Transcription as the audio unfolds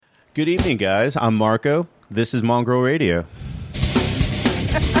Good evening, guys. I'm Marco. This is Mongrel Radio.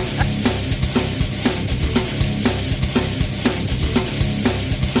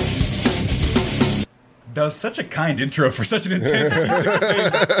 That was such a kind intro for such an intense music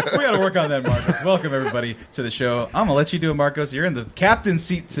thing. We got to work on that, Marcos. Welcome, everybody, to the show. I'm going to let you do it, Marcos. You're in the captain's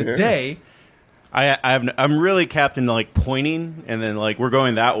seat today. I'm really captain, like, pointing, and then, like, we're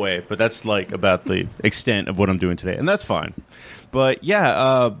going that way, but that's, like, about the extent of what I'm doing today, and that's fine. But,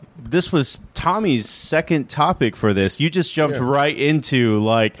 yeah, this was Tommy's second topic for this. You just jumped right into,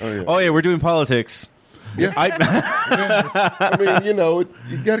 like, oh, yeah, we're doing politics. Yeah. I mean, you know,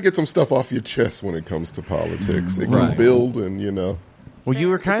 you got to get some stuff off your chest when it comes to politics. It can build and, you know. Well, you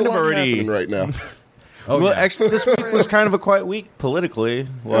were kind of already right now. Actually, this week was kind of a quiet week politically.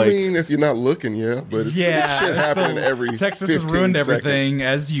 Like, I mean, if you're not looking, but it's shit happening every Texas has ruined everything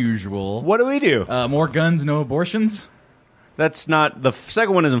as usual. What do we do? More guns, no abortions? That's not... The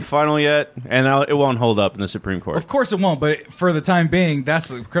second one isn't final yet, and it won't hold up in the Supreme Court. Of course it won't, but for the time being, that's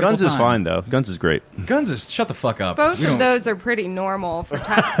a critical Guns is fine, though. Guns is great. Guns is... Shut the fuck up. Both of those are pretty normal for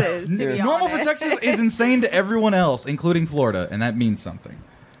Texas, to be Normal honest. for Texas is insane to everyone else, including Florida, and that means something.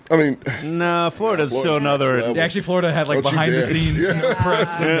 I mean... No, Florida's still another... Yeah, actually, Florida had, like, behind-the-scenes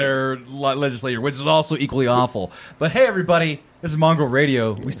press in their legislature, which is also equally awful. But hey, everybody... This is Mongrel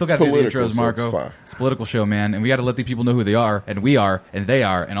Radio. We still got to do the intros, Marco. It's a political show, man, and we got to let the people know who they are, and we are, and they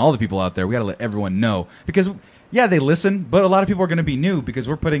are, and all the people out there. We got to let everyone know because, yeah, they listen, but a lot of people are going to be new because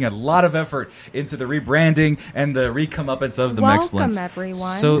we're putting a lot of effort into the rebranding and the recomeuppance of the Mexcellence. Welcome,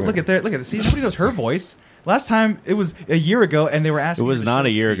 everyone. So look at that. See, nobody knows her voice. Last time it was a year ago, and they were asking. It was not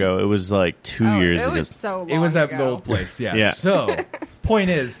a year ago. It was like 2 years ago. It was so long. It was at ago. the old place. Yeah. So,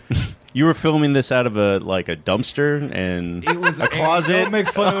 point is. You were filming this out of a dumpster and it was a closet. Don't make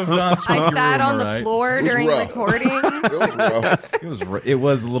fun of Don I sat on the floor during recordings. It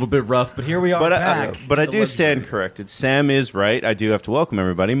was a little bit rough, but here we are back. But I do stand corrected. Sam is right. I do have to welcome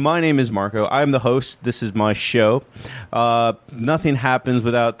everybody. My name is Marco. I'm the host. This is my show. Nothing happens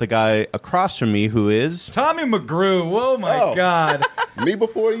without the guy across from me who is... Tommy McGrew. Oh, my God. Me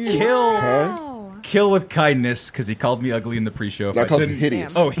before you. Kill with kindness, because he called me ugly in the pre-show. I called him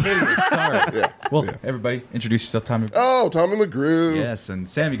hideous. Oh, hideous. Sorry. Everybody, introduce yourself, Tommy. Oh, Tommy McGrew. Yes, and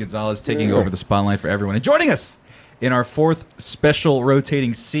Sammy Gonzalez taking over the spotlight for everyone. And joining us in our fourth special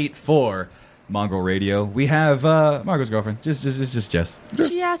rotating seat for Mongrel Radio, we have Marco's girlfriend, just Jess.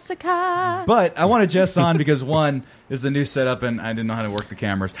 Jessica. But I wanted Jess on because, one, this is a new setup, and I didn't know how to work the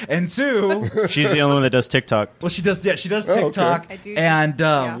cameras. And two... She's the only one that does TikTok. Well, she does TikTok. I do.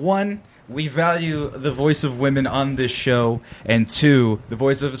 And one... We value the voice of women on this show, and two, the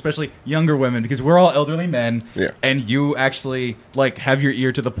voice of especially younger women, because we're all elderly men, and you actually have your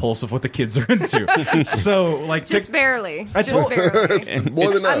ear to the pulse of what the kids are into. So, just barely. Just barely.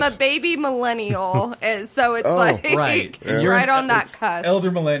 More than I'm us. a baby millennial, so it's right on that cusp.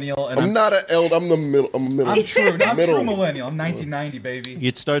 Elder millennial, and I'm not an elder. I'm the middle. I'm middle. I'm true. I'm true millennial. I'm 1990, baby.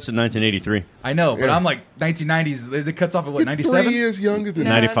 It starts in 1983. I know, but I'm like 1990s. It cuts off at what, 97? 3 years younger than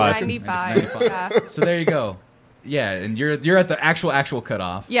 95. 95. Yeah. So there you go. Yeah, and you're at the actual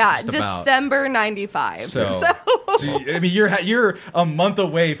cutoff. Yeah, December 95. So I mean, you're a month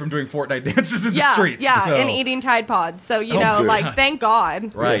away from doing Fortnite dances in the streets. Yeah, so. and eating Tide Pods. So thank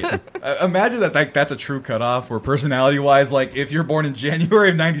God. Right. Imagine that that's a true cutoff where personality-wise, if you're born in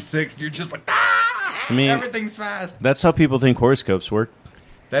January of '96, you're just like, I mean, everything's fast. That's how people think horoscopes work.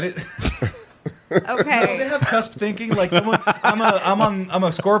 That is. Okay. They have cusp thinking. I'm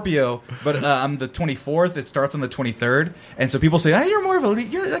a Scorpio, but I'm the 24th. It starts on the 23rd, and so people say, you're more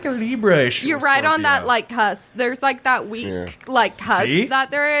of you're like a Libra-ish. You're right on that cusp. There's that week cusp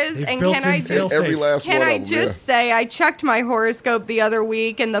that there is. They've and can I just say I checked my horoscope the other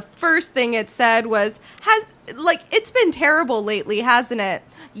week, and the first thing it said was it's been terrible lately, hasn't it?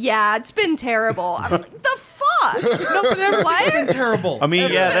 Yeah, it's been terrible. I'm like, the fuck? It's been terrible. I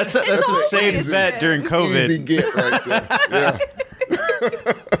mean, that's a safe bet during COVID. Easy get right there.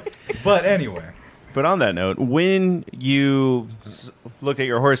 Yeah. But anyway. But on that note, when you looked at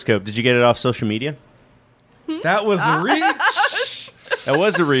your horoscope, did you get it off social media? That was a reach. That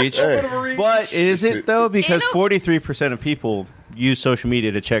was a reach. Hey. But is it, though? Because 43% of people use social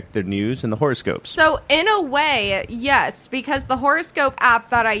media to check their news and the horoscopes. So in a way, yes, because the horoscope app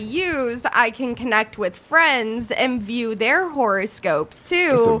that I use, I can connect with friends and view their horoscopes too.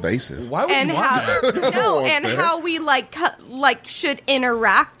 That's invasive. Why would you want that? How we should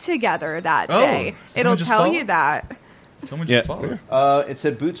interact together that day. It'll tell you that. Someone just followed. It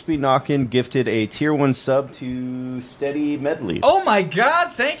said Boots Be Knockin' gifted a tier 1 sub to Steady Medley. Oh my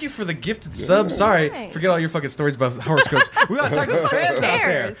God! Thank you for the gifted sub. Sorry, Nice. forget all your fucking stories about horoscopes. We gotta talk to the fans out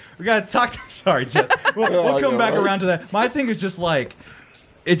there. We gotta talk to. Sorry, Jess. We'll come back around to that. My thing is just like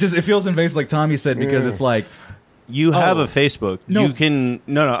it feels invasive, like Tommy said, because it's like. You have a Facebook. No. You can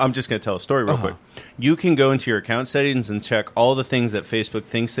I'm just going to tell a story real quick. You can go into your account settings and check all the things that Facebook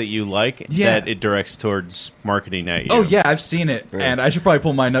thinks that you like that it directs towards marketing at you. Oh yeah, I've seen it, and I should probably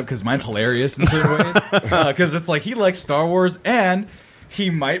pull mine up because mine's hilarious in certain ways. Because it's like he likes Star Wars and. He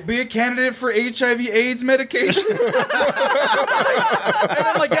might be a candidate for HIV/AIDS medication. And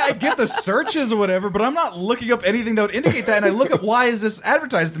I'm like, yeah, I get the searches or whatever, but I'm not looking up anything that would indicate that. And I look at why is this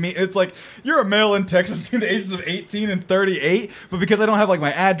advertised to me? It's like, you're a male in Texas between the ages of 18 and 38, but because I don't have like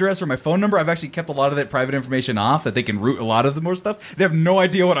my address or my phone number, I've actually kept a lot of that private information off that they can route a lot of the more stuff. They have no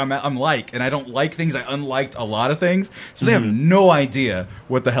idea what I'm like, and I don't like things. I unliked a lot of things, so they have no idea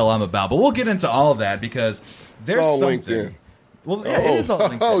what the hell I'm about. But we'll get into all of that because there's it's all something. LinkedIn. Well, yeah, it is all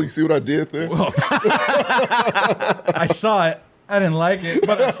LinkedIn. Oh, you see what I did there? Well, I saw it. I didn't like it,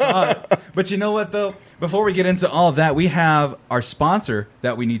 but I saw it. But you know what, though? Before we get into all of that, we have our sponsor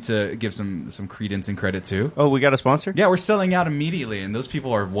that we need to give some credence and credit to. Oh, we got a sponsor? Yeah, we're selling out immediately, and those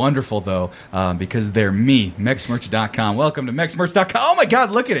people are wonderful, though, because they're me, Mexmerch.com. Welcome to Mexmerch.com. Oh, my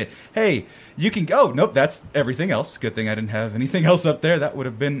God, look at it. Hey, you can go. Nope, that's everything else. Good thing I didn't have anything else up there. That would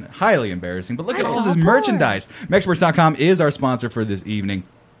have been highly embarrassing. But look at all this merchandise. Mexmerch.com is our sponsor for this evening.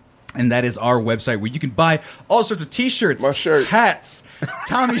 And that is our website where you can buy all sorts of T-shirts, my shirt, hats,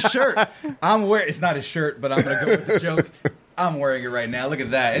 Tommy's shirt. I'm wearing. It's not his shirt, but I'm going to go with the joke. I'm wearing it right now. Look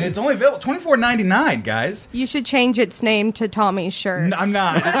at that, and it's only available $24.99, guys. You should change its name to Tommy's shirt. No, I'm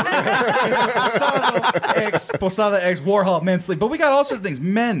not. It's Posada X Warhol Men's Sleep, but we got all sorts of things: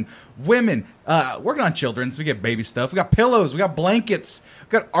 men, women, working on children. So we get baby stuff. We got pillows. We got blankets.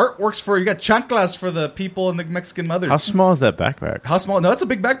 We got artworks for you. Got chanclas for the people and the Mexican mothers. How small is that backpack? How small? No, it's a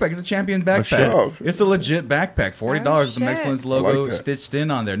big backpack. It's a Champion backpack. Oh, it's a legit backpack. $40 with the Mexcellence logo like stitched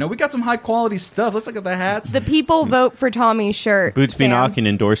in on there. No, we got some high quality stuff. Let's look at the hats. The people vote for Tommy's shirt. Boots Be Knockin'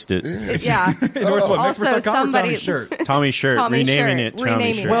 endorsed it. Yeah. Endorsed what? Also, Mexmerch.com or somebody- Tommy's shirt? Tommy's shirt. Tommy's renaming shirt. it Tommy's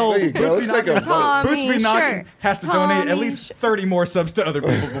Renaming shirt. it. Well, There you go. Boots Be Let's take a Knockin', vote. Boots Be Knockin' shirt. has to donate at Tommy's least 30 more subs to other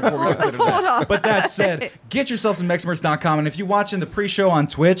people before we consider that. on. But that said, get yourself some Mexmerch.com, and if you're watching the pre-show on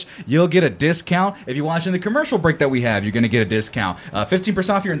Twitch, you'll get a discount. If you're watching the commercial break that we have, you're going to get a discount.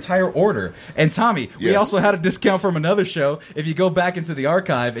 15% off your entire order. And Tommy, we Yes. also had a discount from another show. If you go back into the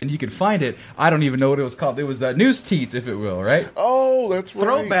archive and you can find it, I don't even know what it was called. It was News Teat, if it will, right? Oh, that's right.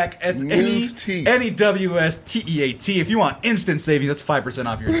 Throwback at News Teat. any WSTEAT. If you want instant savings, that's 5%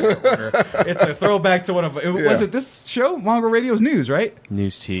 off your entire order. It's a throwback to one of was it this show? Mongrel Radio's News, right?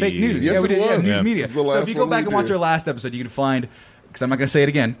 News Tea. Fake news. Yes, yeah, we it did. Yeah, was. news Yeah. media. It was the So last if you go one back we and watch did. our last episode, you can find, because I'm not going to say it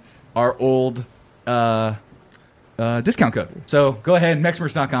again, our old discount code. So go ahead,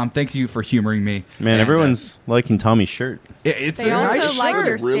 Mexmerch.com. Thank you for humoring me. Man, And, everyone's liking Tommy's shirt. it's They a also nice like shirt.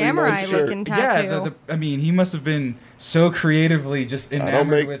 your Really samurai nice shirt. looking tattoo. Yeah, I mean, he must have been so creatively just enamored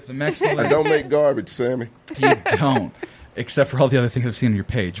make- with the Mexcellence. I don't make garbage, Sammy. You don't. Except for all the other things I've seen on your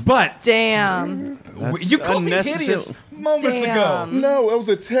page. But Damn. you called me unnecessary. hideous moments ago. Damn. No, it was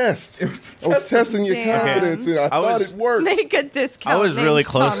a test. I was testing your Damn. confidence, and I thought was- it worked. Make a discount. I was really named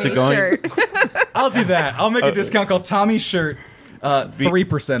close to Tommy's going- shirt. I'll do that. I'll make a discount called Tommy's shirt.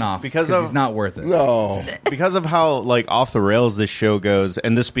 3% off because because of- he's not worth it. No. Because of how like off the rails this show goes,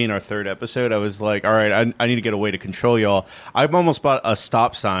 and this being our third episode, I was like, all right, I need to get a way to control y'all. I've almost bought a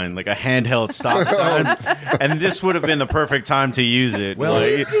stop sign, like a handheld stop sign, and this would have been the perfect time to use it. Well,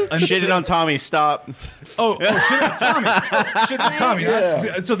 like, shitting on Tommy, stop. Oh, shit on Tommy. Shit on Tommy.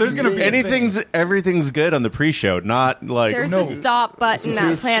 Yeah. So there's going to be a thing. Everything's good on the pre-show, not like There's No. a stop button is at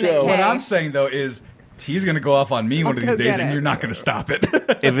his Planet show. K. What I'm saying, though, is he's going to go off on me one of I'll these go days, get and it. you're not going to stop it.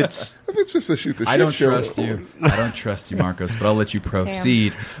 if it's If it's just a shoot the shit I don't show, trust you. I don't trust you, Marcos, but I'll let you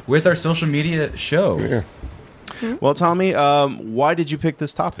proceed with our social media show. Yeah. well, Tommy, why did you pick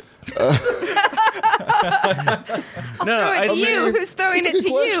this topic? Throw it to you. Who's throwing it to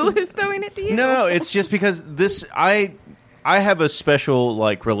you? Who's throwing it to you? No, it's just because this I have a special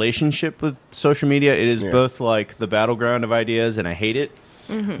like relationship with social media. It is both like the battleground of ideas, and I hate it.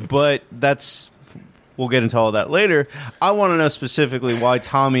 Mm-hmm. But we'll get into all that later. I want to know specifically why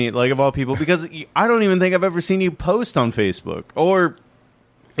Tommy, like of all people, because I don't even think I've ever seen you post on Facebook or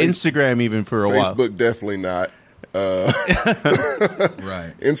Instagram even for a while. Facebook definitely not.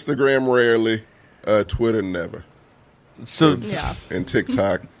 Right. Instagram rarely. Twitter never. So Yeah. And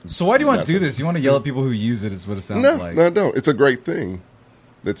TikTok. So why do you want to do Nothing. this? You want to yell at people who use it is what it sounds No, like. no, I don't. It's a great thing.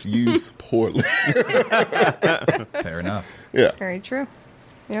 that's used poorly. Fair enough. Yeah. Very true.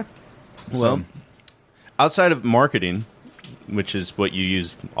 Yeah. Well, outside of marketing, which is what you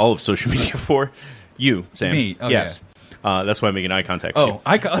use all of social media for, you, Sam. Me. Oh, yes. That's why I'm making eye contact. Oh,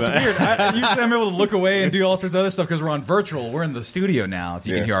 that's weird. Usually I'm able to look away and do all sorts of other stuff because we're on virtual. We're in the studio now. If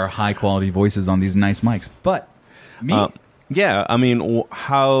you can hear our high quality voices on these nice mics. But me. Yeah. I mean,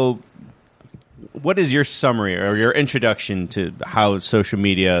 what is your summary or your introduction to how social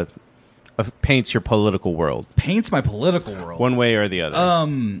media paints your political world? Paints my political world. One way or the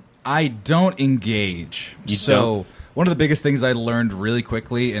other. I don't engage. You don't? One of the biggest things I learned really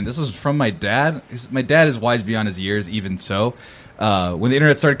quickly, and this was from my dad. My dad is wise beyond his years, even so. When the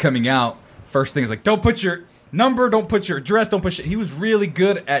internet started coming out, first thing is like, don't put your number, don't put your address, don't put shit. He was really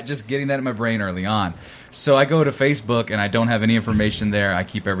good at just getting that in my brain early on. So I go to Facebook, and I don't have any information there. I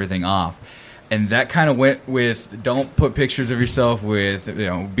keep everything off. And that kind of went with don't put pictures of yourself with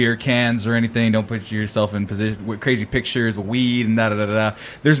beer cans or anything. Don't put yourself in position with crazy pictures, weed, and da-da-da-da.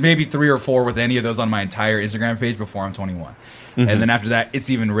 There's maybe 3 or 4 with any of those on my entire Instagram page before I'm 21. Mm-hmm. And then after that, it's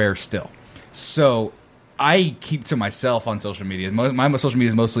even rare still. So I keep to myself on social media. My social media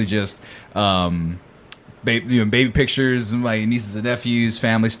is mostly just baby pictures, my nieces and nephews,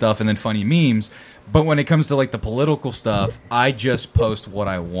 family stuff, and then funny memes. But when it comes to like the political stuff, I just post what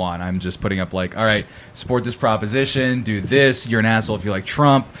I want. I'm just putting up like, all right, support this proposition, do this. You're an asshole if you like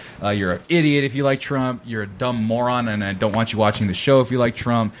Trump. You're an idiot if you like Trump. You're a dumb moron, and I don't want you watching the show if you like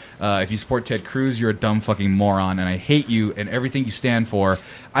Trump. If you support Ted Cruz, you're a dumb fucking moron, and I hate you and everything you stand for.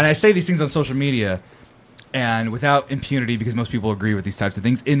 And I say these things on social media, and without impunity, because most people agree with these types of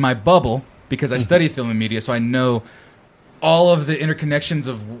things, in my bubble, because I study film and media, so I know all of the interconnections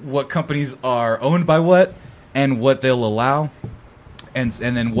of what companies are owned by what and what they'll allow and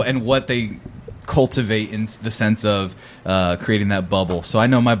then what they cultivate in the sense of creating that bubble. So I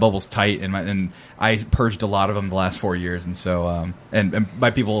know my bubble's tight, and I purged a lot of them the last 4 years. And so and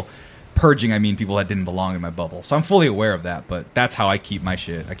by people purging, I mean people that didn't belong in my bubble. So I'm fully aware of that, but that's how I keep my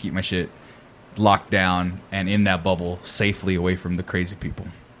shit. I keep my shit locked down and in that bubble safely away from the crazy people.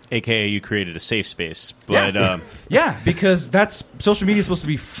 AKA you created a safe space. But yeah, because that's social media is supposed to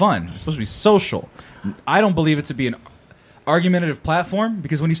be fun. It's supposed to be social. I don't believe it to be an argumentative platform,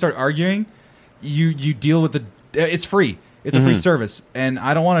 because when you start arguing, you deal with it's free. It's a free service. And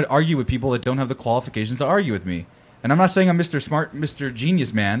I don't want to argue with people that don't have the qualifications to argue with me. And I'm not saying I'm Mr. Smart, Mr.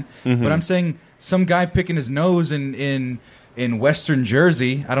 Genius Man, but I'm saying some guy picking his nose in Western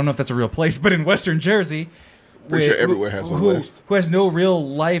Jersey, I don't know if that's a real place, but in Western Jersey, pretty sure everywhere has one list. Who has no real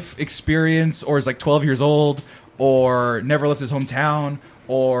life experience, or is like 12 years old, or never left his hometown,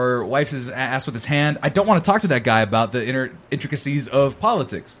 or wipes his ass with his hand. I don't want to talk to that guy about the intricacies of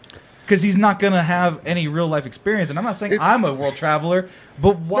politics, because he's not going to have any real life experience. And I'm not saying I'm a world traveler,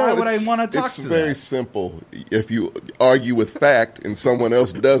 but why would I want to talk to that? It's very simple. If you argue with fact and someone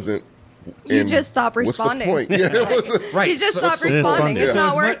else doesn't, you just stop responding. What's the point? Right. You just stop responding. It's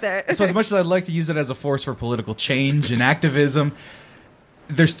not worth it. So as much as I'd like to use it as a force for political change and activism,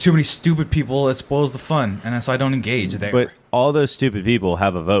 there's too many stupid people that spoils the fun, and so I don't engage there. But all those stupid people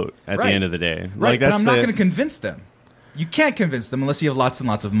have a vote at the end of the day. Right, but I'm not going to convince them. You can't convince them unless you have lots and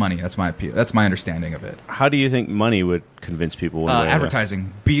lots of money. That's my understanding of it. How do you think money would convince people?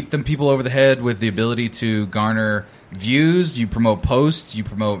 Advertising. Beat them people over the head with the ability to garner views. You promote posts. You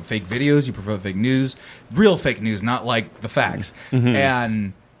promote fake videos. You promote fake news. Real fake news, not like the facts.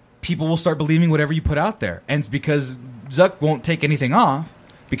 And people will start believing whatever you put out there. And because Zuck won't take anything off,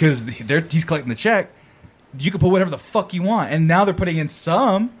 because he's collecting the check, you can put whatever the fuck you want. And now they're putting in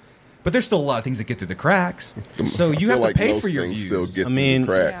some... But there's still a lot of things that get through the cracks. So you have to pay for your views. Still get through the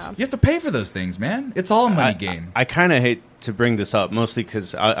cracks. You have to pay for those things, man. It's all a money game. I kind of hate to bring this up, mostly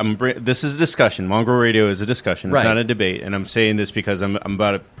because this is a discussion. Mongrel Radio is a discussion. It's not a debate. And I'm saying this because I'm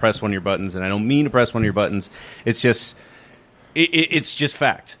about to press one of your buttons, and I don't mean to press one of your buttons. It's just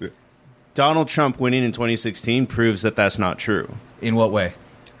fact. Yeah. Donald Trump winning in 2016 proves that that's not true. In what way?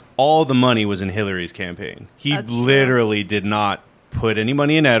 All the money was in Hillary's campaign. He literally did not put any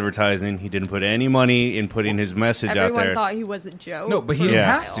money in advertising. He didn't put any money in putting his message out there. Everyone thought he was a joke. No, but he didn't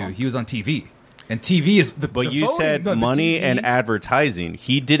have to. He was on TV. And TV is But you said money and advertising.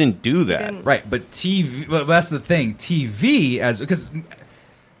 He didn't do that. Right, but TV, well, that's the thing. TV, because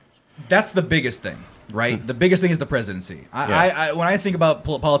that's the biggest thing, right? The biggest thing is the presidency. I when I think about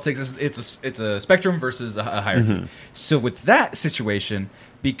politics, it's a spectrum versus a hierarchy. So with that situation,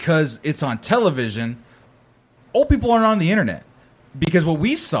 because it's on television, old people aren't on the internet. Because what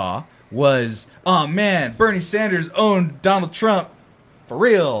we saw was, oh man, Bernie Sanders owned Donald Trump for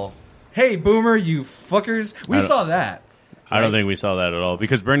real. Hey, boomer, you fuckers. We saw that. I don't think we saw that at all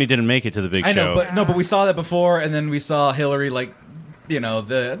because Bernie didn't make it to the big show. I know, but we saw that before, and then we saw Hillary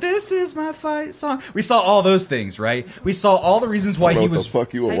 "This is my fight song." We saw all those things, right? We saw all the reasons why he was. What the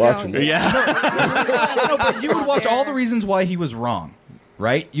fuck you were watching? No, but you would watch all the reasons why he was wrong,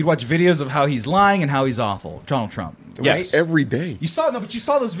 right? You'd watch videos of how he's lying and how he's awful. Donald Trump. Yes, right? Every day. You saw but you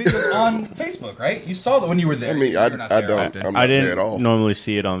saw those videos on Facebook, right? You saw that when you were there. I mean, I don't. I'm not there at all. Normally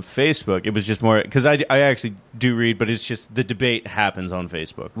see it on Facebook. It was just more because I actually do read, but it's just the debate happens on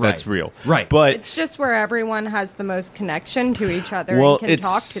Facebook. Right. That's real, right? But it's just where everyone has the most connection to each other and can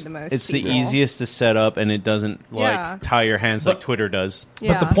talk to the most. It's people. the easiest to set up, and it doesn't tie your hands like Twitter does.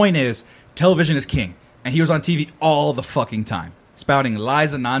 But the point is, television is king, and he was on TV all the fucking time, spouting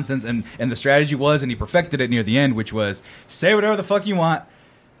lies and nonsense, and the strategy was, and he perfected it near the end, which was say whatever the fuck you want,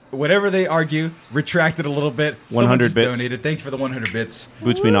 whatever they argue, retract it a little bit. 100 bits. Donated. Thank you for the 100 bits.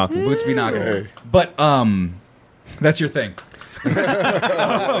 Boots be knocking. Boots be knocking. Hey. But that's your thing.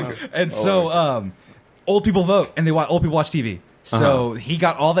 And so old people vote, and old people watch TV. So he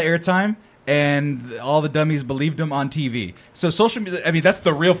got all the airtime, and all the dummies believed him on TV. So social media, I mean, that's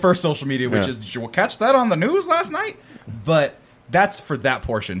the real first social media, which is, did you catch that on the news last night? But that's for that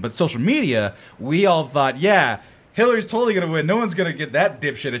portion. But social media, we all thought, Hillary's totally going to win. No one's going to get that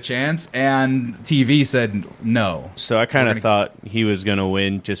dipshit a chance. And TV said no. So I kind of thought he was going to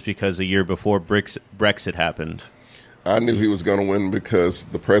win just because a year before Brexit happened. I knew he was going to win because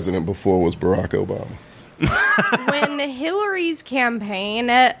the president before was Barack Obama. When Hillary's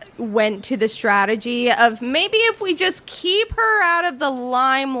campaign went to the strategy of maybe if we just keep her out of the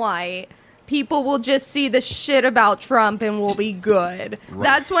limelight, people will just see the shit about Trump and we'll be good. Right.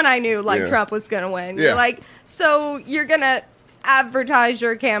 That's when I knew Trump was going to win. Yeah. You're so you're going to advertise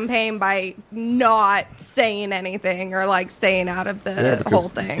your campaign by not saying anything or staying out of the whole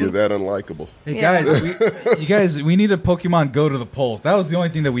thing. You're that unlikable. Hey guys, we need a Pokemon Go to the polls. That was the only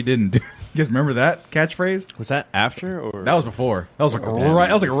thing that we didn't do. You guys remember that catchphrase? Was that after or that was before? That was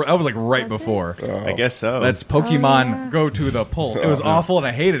right before. I guess so. Let's Pokemon go to the poll. It was awful and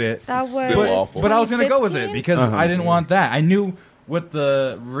I hated it. That was awful. But I was going to go with it because I didn't want that. I knew what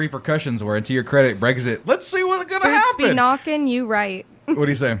the repercussions were. And to your credit, Brexit. Let's see what's going to happen. Be knocking you right. What do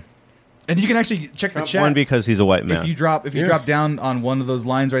you say? And you can actually check Trump the chat. won because he's a white man. If you drop down on one of those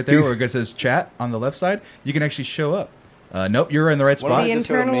lines right there where it says chat on the left side, you can actually show up. Nope, you're in the right spot. The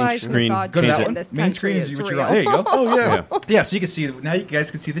internalized misogyny go to that one. in this main screen is real. what you're on. There you go. Oh yeah. Yeah, so you can see now. You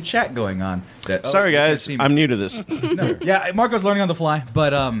guys can see the chat going on. Sorry guys, I'm new to this. No. Yeah, Marco's learning on the fly,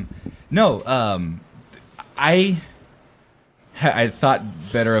 but I thought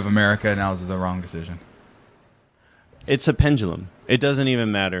better of America, and that was the wrong decision. It's a pendulum. It doesn't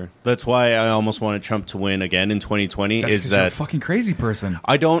even matter. That's why I almost wanted Trump to win again in 2020. That's you're a fucking crazy person.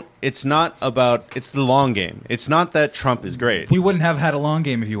 It's not about. It's the long game. It's not that Trump is great. We wouldn't have had a long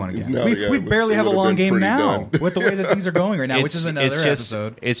game if you won again. No, we barely have a long game now with the way that things are going right now, which is another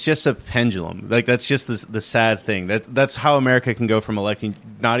episode. It's just a pendulum. That's just the sad thing. That's how America can go from electing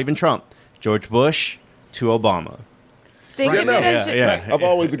not even Trump, George Bush to Obama. Think of it as I've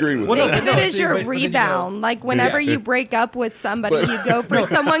always agreed with that. Think of it as your rebound. Whenever you break up with somebody, you go for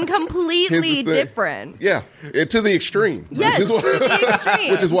someone completely different. Yeah, to the extreme. Yes, to the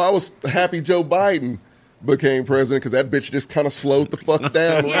extreme. Which is why I was happy Joe Biden became president, because that bitch just kind of slowed the fuck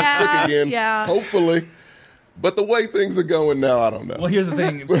down quick again. Yeah. Hopefully. But the way things are going now, I don't know. Well, here's the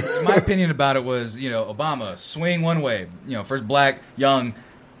thing. My opinion about it was, Obama, swing one way. First black, young,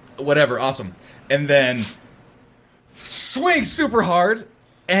 whatever, awesome. And then swing super hard,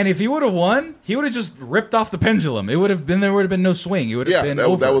 and if he would have won, he would have just ripped off the pendulum. There would have been no swing. It would have been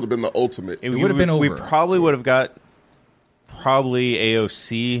over. That would have been the ultimate. It would have been over. We probably would have got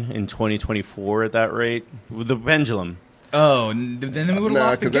AOC in 2024 at that rate with the pendulum. Oh, then we would have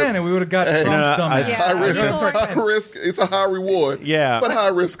lost again, and we would have got Trump's stomach. High risk. It's a high reward. Yeah, but high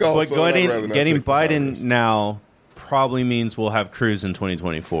risk also. But getting Biden now probably means we'll have Cruz in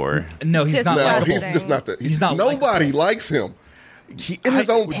 2024. No, he's not. No, he's just not that. He's not. Nobody likes him. In his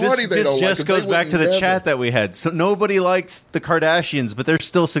own party, they don't like him. This just goes back to the chat that we had. So nobody likes the Kardashians, but they're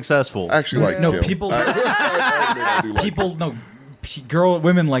still successful. I actually like no him. people. People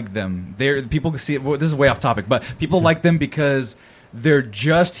women like them. People see it. Well, this is way off topic, but people like them because they're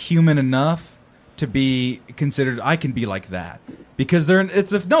just human enough to be considered. I can be like that. Because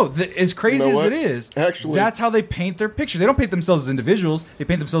as crazy as it is, actually, that's how they paint their picture. They don't paint themselves as individuals. They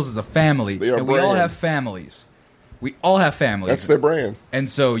paint themselves as a family. And we all have families. We all have families. That's their brand. And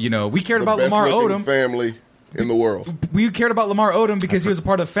so, we cared about Lamar Odom. Family in the world. We cared about Lamar Odom because he was a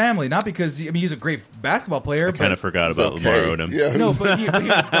part of the family, not because he's a great basketball player. I kind of forgot about Lamar Odom. Yeah. No, but he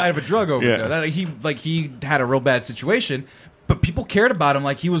died of a drug overdose. Yeah. He had a real bad situation. But people cared about him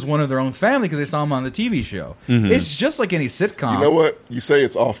like he was one of their own family because they saw him on the TV show. Mm-hmm. It's just like any sitcom. You know what? You say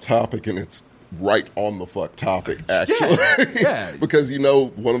it's off topic, and it's right on the fuck topic, actually. Yeah. Because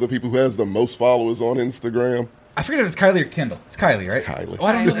one of the people who has the most followers on Instagram. I forget if it's Kylie or Kendall. It's Kylie, right? It's Kylie. Oh,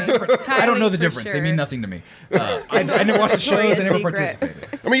 I don't know the difference. I don't know the difference. Sure. They mean nothing to me. I never watched the shows. I never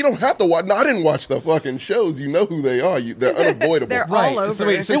participated. I mean, you don't have to watch. No, I didn't watch the fucking shows. You know who they are. They're unavoidable. They're all over. So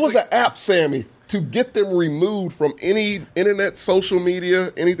it was an app, Sammy, to get them removed from any internet, social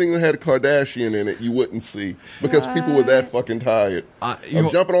media, anything that had a Kardashian in it, you wouldn't see because people were that fucking tired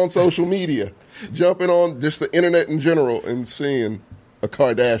of jumping on social media, jumping on just the internet in general, and seeing a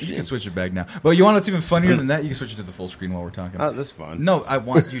Kardashian. You can switch it back now. But you want what's even funnier than that? You can switch it to the full screen while we're talking. Oh, that's fun. No, I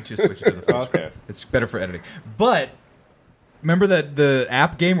want you to switch it to the full screen. Okay. It's better for editing. But remember that the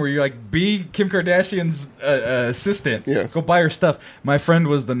app game where you're like, be Kim Kardashian's assistant. Yes. Go buy her stuff. My friend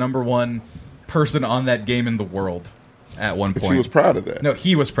was the #1 person on that game in the world at one point. But she was proud of that. No,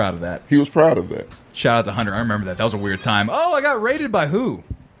 he was proud of that. He was proud of that. Shout out to Hunter. I remember that. That was a weird time. Oh, I got rated by who?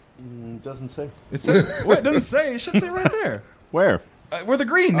 Doesn't say. It says, what? It doesn't say. It should say right there. Where? We're the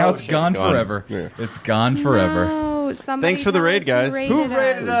green. Now it's gone forever. Yeah. It's gone forever. No, Thanks for the raid, guys. Who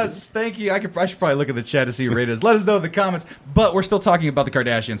rated us? Thank you. I should probably look at the chat to see who rated us. Let us know in the comments. But we're still talking about the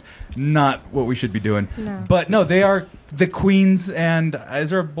Kardashians. Not what we should be doing. No. But no, they are the queens, and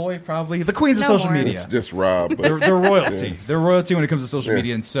is there a boy probably? The queens of social more. media. It's just Rob. But They're royalty. Yes. They're royalty when it comes to social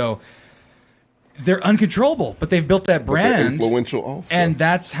media, and so they're uncontrollable. But they've built that brand. They're influential also. And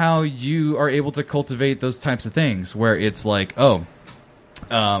that's how you are able to cultivate those types of things, where it's like,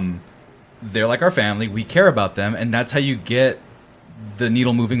 they're like our family. We care about them, and that's how you get the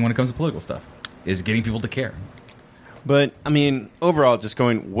needle moving when it comes to political stuff, is getting people to care. But, I mean, overall, just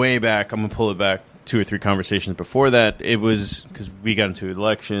going way back, I'm going to pull it back 2 or 3 conversations before that. It was because we got into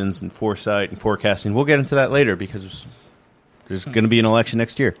elections and foresight and forecasting. We'll get into that later because there's going to be an election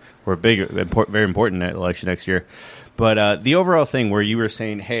next year, or a big, very important election next year. But the overall thing where you were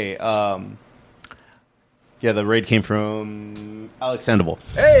saying, hey, yeah, the raid came from Alex Sandoval.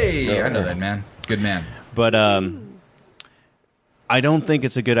 Hey, I know that man. Good man. But I don't think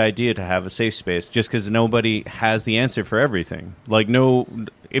it's a good idea to have a safe space just because nobody has the answer for everything. Like,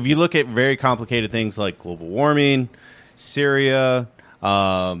 if you look at very complicated things like global warming, Syria,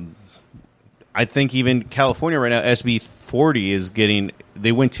 I think even California right now, SB 40 is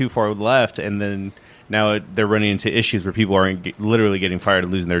they went too far left, and then now they're running into issues where people are literally getting fired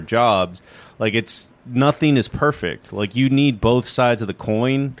and losing their jobs. Like, nothing is perfect. Like, you need both sides of the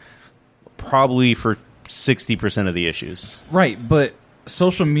coin probably for 60% of the issues. Right, but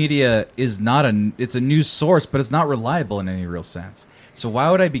social media is it's a news source, but it's not reliable in any real sense. So why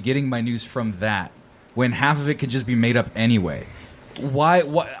would I be getting my news from that when half of it could just be made up anyway? Why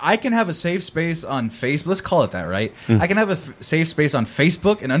I can have a safe space on Facebook. Let's call it that, right? I can have a safe space on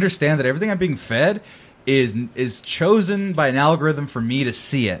Facebook and understand that everything I'm being fed is chosen by an algorithm for me to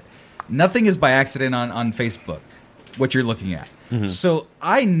see it. Nothing is by accident on Facebook, what you're looking at. Mm-hmm. So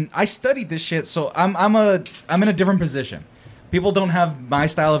I studied this shit, so I'm in a different position. People don't have my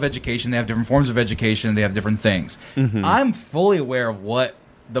style of education. They have different forms of education. They have different things. Mm-hmm. I'm fully aware of what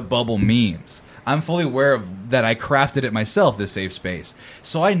the bubble means. I'm fully aware of that I crafted it myself, this safe space.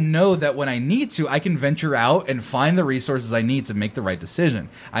 So I know that when I need to, I can venture out and find the resources I need to make the right decision.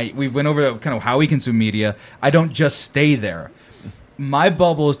 We went over kind of how we consume media. I don't just stay there. My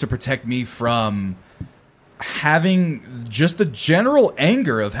bubble is to protect me from having just the general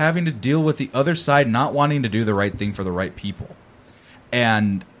anger of having to deal with the other side not wanting to do the right thing for the right people.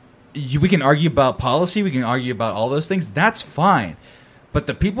 And we can argue about policy. We can argue about all those things. That's fine. But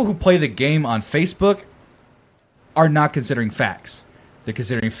the people who play the game on Facebook are not considering facts. They're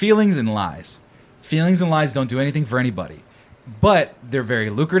considering feelings and lies. Feelings and lies don't do anything for anybody. But they're very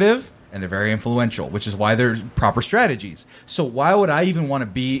lucrative and they're very influential, which is why there's proper strategies. So why would I even want to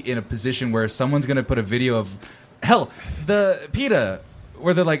be in a position where someone's going to put a video of, hell, the PETA,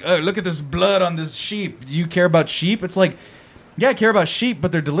 where they're like, oh, look at this blood on this sheep. Do you care about sheep? It's like, yeah, I care about sheep,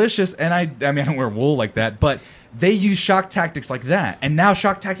 but they're delicious. And I mean, I don't wear wool like that, but they use shock tactics like that. And now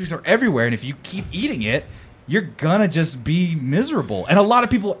shock tactics are everywhere. And if you keep eating it, you're going to just be miserable. And a lot of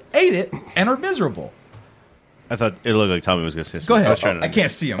people ate it and are miserable. I thought it looked like Tommy was going to say something. Go ahead. I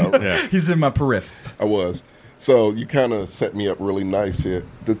can't see him. Yeah. He's in my periph. I was. So you kind of set me up really nice here.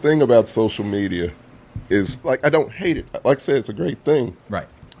 The thing about social media is, like, I don't hate it. Like I said, it's a great thing. Right.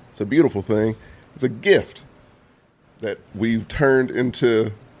 It's a beautiful thing. It's a gift that we've turned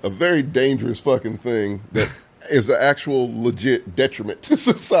into a very dangerous fucking thing that is an actual legit detriment to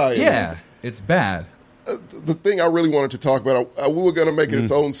society. Yeah, it's bad. The thing I really wanted to talk about, we were going to make it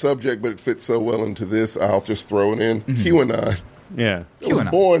its own subject, but it fits so well into this, I'll just throw it in. QAnon. Yeah. It was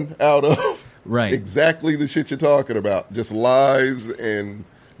born out of right. exactly the shit you're talking about. Just lies and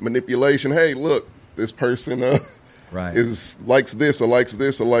manipulation. Hey, look, this person likes this or likes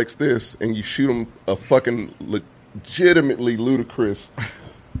this or likes this, and you shoot them a fucking legitimately ludicrous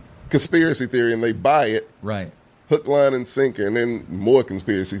conspiracy theory, and they buy it. Right. Hook, line, and sinker, and then more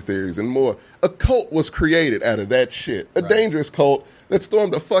conspiracy theories and more. A cult was created out of that shit. A dangerous cult that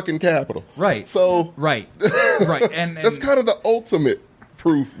stormed a fucking Capitol. Right. So right. And that's kind of the ultimate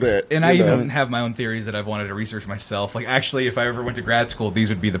proof that. And I even have my own theories that I've wanted to research myself. Like, actually, if I ever went to grad school, these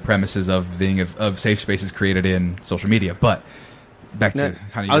would be the premises of being of safe spaces created in social media. But back to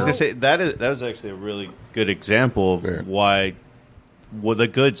how you. I was going to say that was actually a really good example of why what the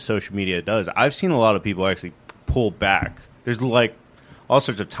good social media does. I've seen a lot of people actually pull back. There's like all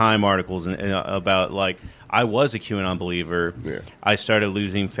sorts of Time articles about like I was a QAnon believer. Yeah. I started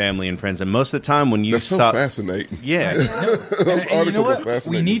losing family and friends, and most of the time when you that's so fascinating. Yeah, those articles you know what? are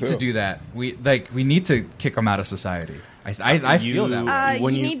fascinating. We need to do that. We need to kick them out of society. I feel that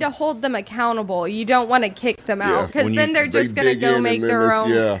way. You need to hold them accountable. You don't want to kick them out because then they're just going to go make their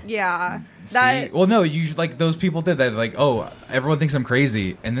own. Yeah. Well, no, you like those people did that. Like, oh, everyone thinks I'm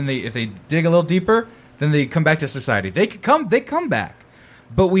crazy, and then if they dig a little deeper, then they come back to society. They come back.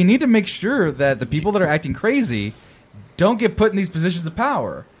 But we need to make sure that the people that are acting crazy don't get put in these positions of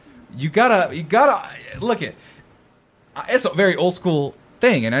power. You gotta look at. It's a very old school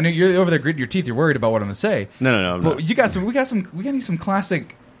thing, and I know you're over there gritting your teeth. You're worried about what I'm gonna say. No. But we need some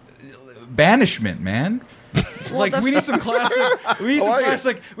classic banishment, man. Like we need some classic. We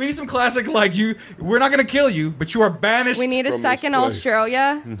need some classic. Like you, we're not going to kill you, but you are banished. We need a second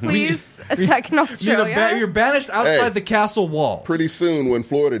Australia, please. A second Australia. You're banished outside the castle walls. Pretty soon, when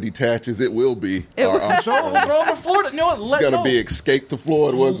Florida detaches, it will be. Throw them to Florida. No, it's going to be escape to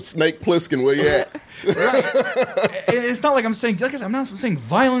Florida. Was Snake Plissken? Where you at? Right. It's not like I'm saying. Like I said, I'm not saying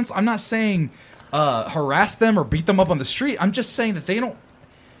violence. I'm not saying harass them or beat them up on the street. I'm just saying that they don't.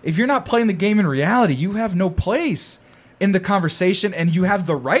 If you're not playing the game in reality, you have no place in the conversation, and you have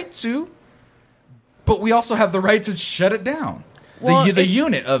the right to, but we also have the right to shut it down. Well, the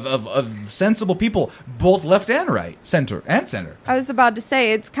unit of sensible people, both left and right, center. I was about to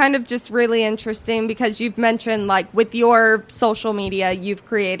say, it's kind of just really interesting because you've mentioned, like, with your social media, you've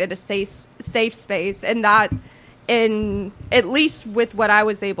created a safe space, and that, at least with what I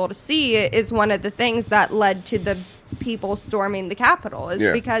was able to see, is one of the things that led to the people storming the Capitol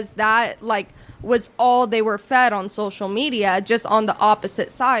because that was all they were fed on social media, just on the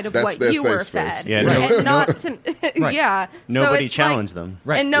opposite side of what you were fed. Yeah, and not to nobody challenged them.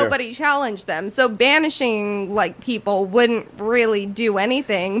 Right. And nobody challenged them. So banishing people wouldn't really do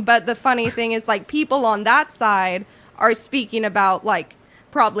anything. But the funny thing is people on that side are speaking about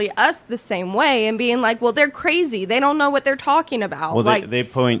probably us the same way and being well, they're crazy. They don't know what they're talking about. Well, they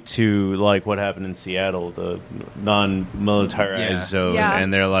point to what happened in Seattle, the non-militarized zone,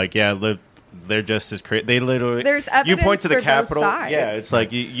 and they're like, they're just as crazy. They literally, there's evidence you point to the for Capitol. both sides. Yeah, it's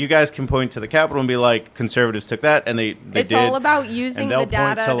like you guys can point to the Capitol and be like, conservatives took that, and they it's did. all about using the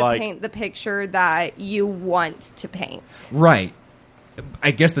data to paint the picture that you want to paint. Right.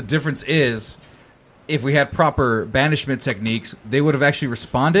 I guess the difference is, if we had proper banishment techniques, they would have actually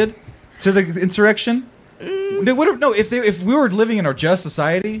responded to the insurrection. They would have if we were living in a just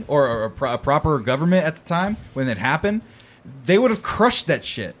society or a proper government at the time when it happened, they would have crushed that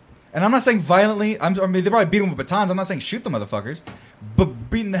shit. And I'm not saying violently. I mean, they probably beat them with batons. I'm not saying shoot them motherfuckers, but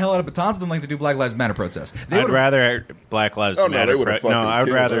beating the hell out of batons than like they do Black Lives Matter protests. I'd rather Black Lives Matter. I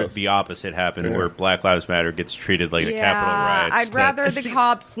would rather us. the opposite happen, where Black Lives Matter gets treated like the Capitol riots. I'd rather the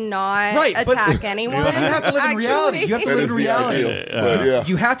cops not attack anyone. You have to live in reality. You have to live in reality.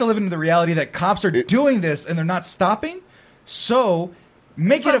 You have to live in the reality that cops are doing this and they're not stopping. So.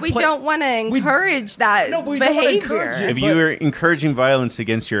 But we don't want to encourage that behavior. If you are encouraging violence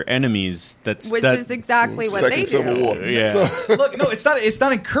against your enemies, which is exactly what they do. Civil War. Yeah. Look, no, it's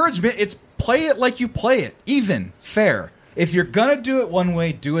not encouragement. It's play it like you play it, even, fair. If you're gonna do it one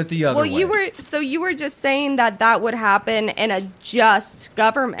way, do it the other way. Well, you were just saying that would happen in a just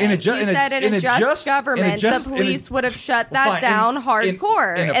government. In a just government, the police would have shut that down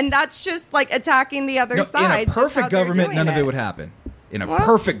hardcore, and that's just attacking the other side. In a perfect government, none of it would happen. In a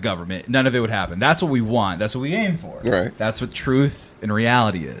perfect government, none of it would happen. That's what we want. That's what we aim for. Right. That's what truth and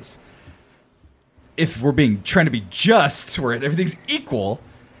reality is. If we're trying to be just, where everything's equal,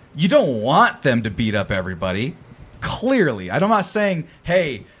 you don't want them to beat up everybody. clearly. I'm not saying,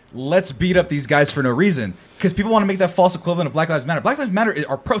 hey, let's beat up these guys for no reason. Because people want to make that false equivalent of Black Lives Matter. Black Lives Matter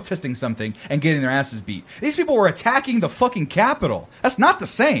are protesting something and getting their asses beat. These people were attacking the fucking Capitol. That's not the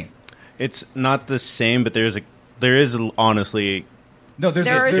same. It's not the same, but there is honestly... No,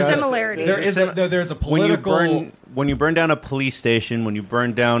 there are similarities. There's a political... When you burn down a police station, when you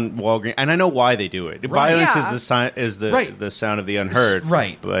burn down Walgreens, and I know why they do it. Violence is the sound of the unheard.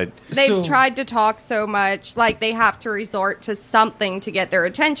 Right. But they've tried to talk so much, like they have to resort to something to get their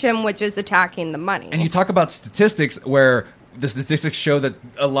attention, which is attacking the money. And you talk about statistics where the statistics show that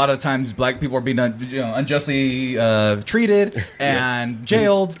a lot of times black people are being unjustly treated and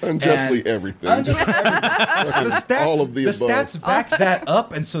jailed. Unjustly everything. Unjustly everything. The stats, all of the above. Stats back that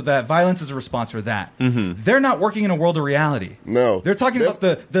up, and so that violence is a response for that. Mm-hmm. They're not working in a world of reality. No. They're talking about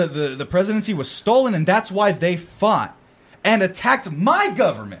the presidency was stolen, and that's why they fought and attacked my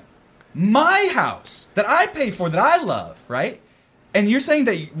government, my house, that I pay for, that I love, right? And you're saying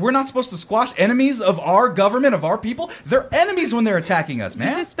that we're not supposed to squash enemies of our government, of our people? They're enemies when they're attacking us, man.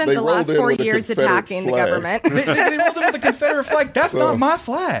 You just spent the last 4 years attacking the government. They rolled in with the Confederate flag. That's not my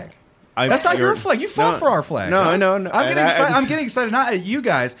flag. That's not your flag. You fought for our flag. No, right? I know. I'm getting excited not at you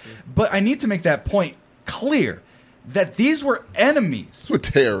guys, but I need to make that point clear. That these were enemies. These were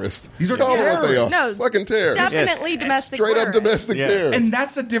terrorists. These are terrorists. What they are. No, fucking terrorists. Definitely domestic Straight terrorists. up domestic terrorists. And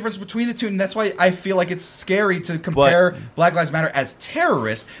that's the difference between the two. And that's why I feel like it's scary to compare Black Lives Matter as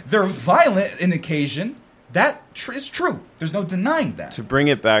terrorists. They're violent in occasion. That is true. There's no denying that. To bring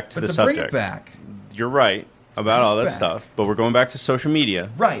it back to the subject. Bring it back. You're right about all that stuff. But we're going back to social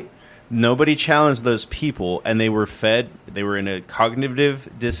media. Right. Nobody challenged those people, and they were fed. They were in a cognitive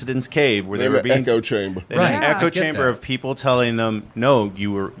dissonance cave where they were being echo chamber. An echo chamber of people telling them, "No,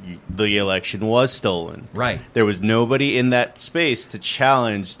 the election was stolen." Right. There was nobody in that space to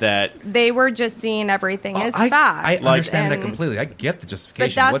challenge that. They were just seeing everything as fact. I understand that completely. I get the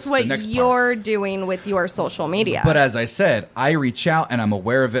justification. But that's what you're doing with your social media. But as I said, I reach out and I'm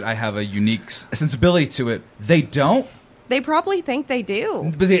aware of it. I have a unique sensibility to it. They don't. They probably think they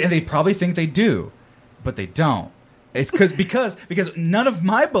do. But they probably think they do, but they don't. It's because none of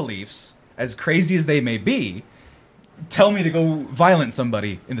my beliefs, as crazy as they may be, tell me to go violent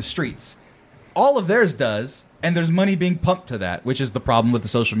somebody in the streets. All of theirs does, and there's money being pumped to that, which is the problem with the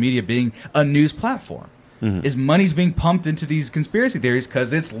social media being a news platform. Mm-hmm. Is money's being pumped into these conspiracy theories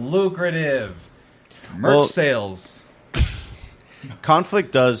because it's lucrative. Merch sales.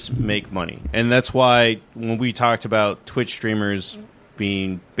 Conflict does make money, and that's why when we talked about Twitch streamers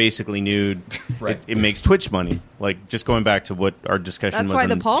being basically nude, right. it makes Twitch money. Like, just going back to what our discussion was on Tuesday. That's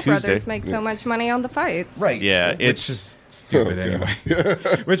why the Paul brothers make so much money on the fights. Right. Yeah, it's just stupid anyway.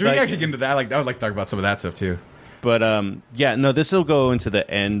 Which we can actually get into that. I would like to talk about some of that stuff too. But, this will go into the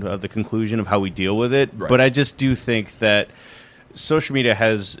end of the conclusion of how we deal with it. Right. But I just do think that social media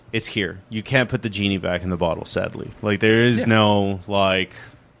it's here. You can't put the genie back in the bottle, sadly. Like, there is no,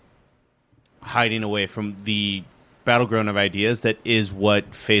 hiding away from the battleground of ideas that is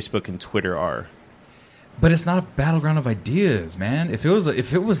what Facebook and Twitter are. But it's not a battleground of ideas, man. If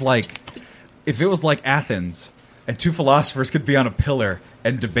it was like Athens and two philosophers could be on a pillar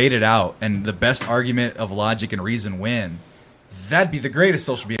and debate it out and the best argument of logic and reason win, that'd be the greatest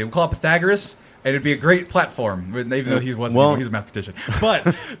social media. We'll call it Pythagoras. And it'd be a great platform, even though he wasn't. He's a mathematician.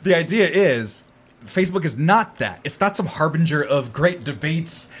 But the idea is, Facebook is not that. It's not some harbinger of great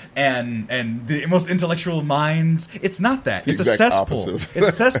debates and the most intellectual minds. It's not that. It's a cesspool. It's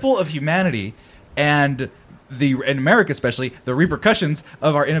a cesspool of humanity, and in America especially, the repercussions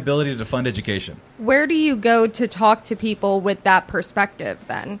of our inability to fund education. Where do you go to talk to people with that perspective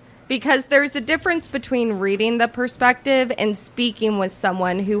then? Because there's a difference between reading the perspective and speaking with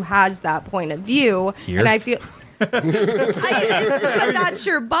someone who has that point of view. Here? And I feel... but that's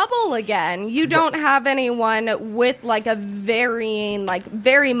your bubble again. You don't have anyone with a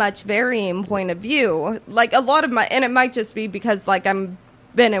very much varying point of view. Like a lot of and it might just be because I'm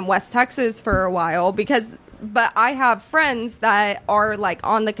been in West Texas for a while but I have friends that are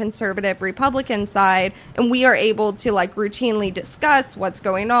on the conservative Republican side, and we are able to routinely discuss what's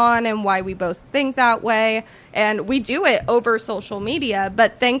going on and why we both think that way. And we do it over social media,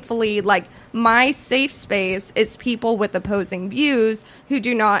 but thankfully my safe space is people with opposing views who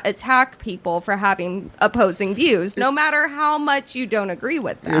do not attack people for having opposing views, no matter how much you don't agree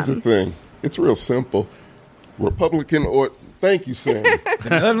with them. Here's the thing. It's real simple. Republican or... Thank you, Sam.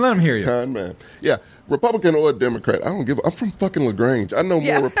 Let him hear you. Kind man. Yeah. Republican or Democrat, I don't give I'm from fucking LaGrange. I know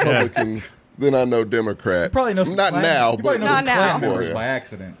more Republicans than I know Democrats. You probably know some Not Klan, now, you but know some Klan members yeah. by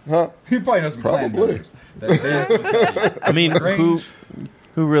accident. Huh? You probably know some Klan members. I mean,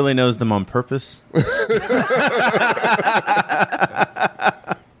 Who really knows them on purpose?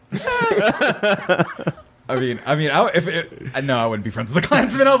 I wouldn't be friends with the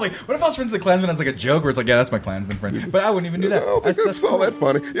Klansman. I was like, what if I was friends with the Klansman as like a joke where it's like, yeah, that's my Klansman friend. But I wouldn't even do that. I don't think that's all that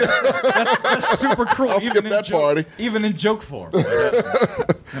funny. Yeah. That's super cruel. I'll skip that party. Even in joke form.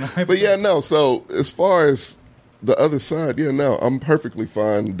 But yeah, no. So as far as the other side, I'm perfectly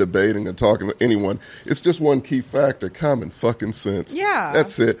fine debating and talking to anyone. It's just one key factor: common fucking sense. Yeah,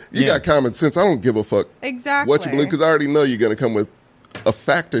 that's it. You got common sense. I don't give a fuck what you believe because I already know you're going to come with a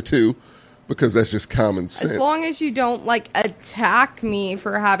fact or two. Because that's just common sense. As long as you don't attack me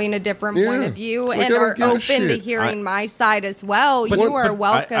for having a different point of view and are open to hearing my side as well, you are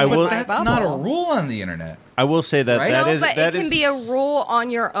welcome. But that's not a rule on the internet. I will say that it can be a rule on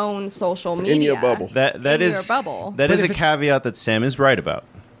your own social media. In your bubble. That is a caveat that Sam is right about.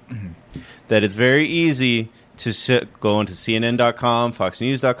 Mm-hmm. That it's very easy to go onto CNN.com,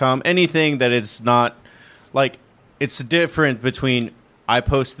 FoxNews.com, anything that is not it's different between I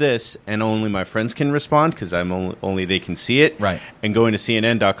post this and only my friends can respond because I'm only they can see it. Right. And going to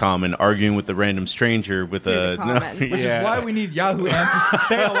CNN.com and arguing with a random stranger with which is why we need Yahoo Answers to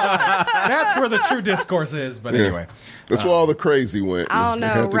stay alive. That's where the true discourse is. But anyway. That's where all the crazy went. I don't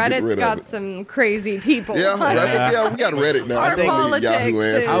know. Reddit's got some crazy people. Yeah, we got Reddit now. Our politics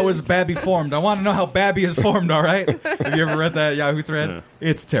is... How is Babby formed? I want to know how Babby is formed, all right? Have you ever read that Yahoo thread? Yeah.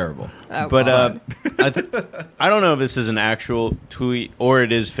 It's terrible. Oh, but I don't know if this is an actual tweet or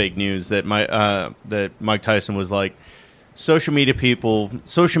it is fake news that Mike Tyson was like, social media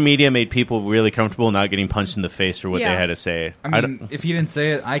made people really comfortable not getting punched in the face for what they had to say. I mean, if he didn't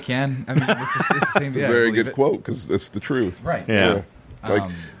say it, I can. I mean, it's the same. It's a very good quote because it's the truth. Right. Yeah.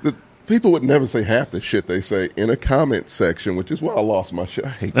 The people would never say half the shit they say in a comment section, which is where I lost my shit. I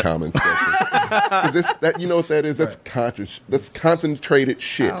hate comment sections. You know what that is? That's that's concentrated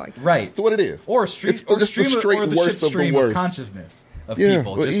shit. Right. That's what it is. Or it's just the straight worst of the worst. Of consciousness. Of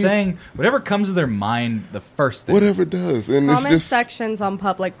people just saying whatever comes to their mind the first thing. Whatever does. And comment sections on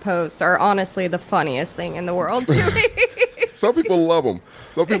public posts are honestly the funniest thing in the world to me. Some people love them.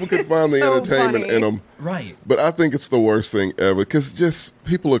 Some people can find the entertainment in them. Right. But I think it's the worst thing ever because just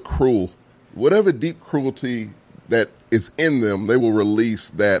people are cruel. Whatever deep cruelty that is in them, they will release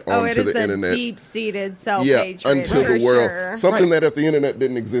that onto the internet. Deep-seated self-hatred. Unto the world. Something that if the internet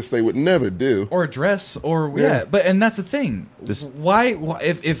didn't exist, they would never do. Or address, and that's the thing. Why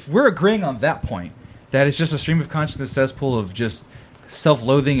if we're agreeing on that point, that it's just a stream of consciousness cesspool of just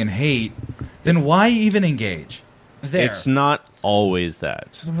self-loathing and hate, then why even engage there? It's not always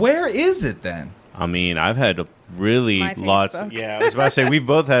that. Where is it then? I mean, I've had really lots. Yeah, I was about to say we've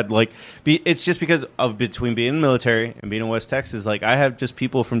both had it's just because of between being in the military and being in West Texas. I have just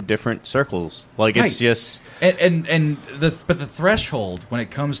people from different circles. It's just but the threshold when it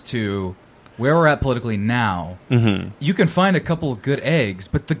comes to where we're at politically now, you can find a couple of good eggs,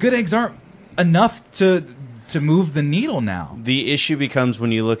 but the good eggs aren't enough to move the needle now. The issue becomes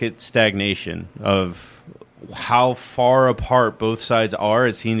when you look at stagnation of how far apart both sides are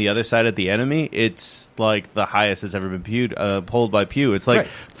at seeing the other side of the enemy. It's the highest that's ever been polled by Pew. It's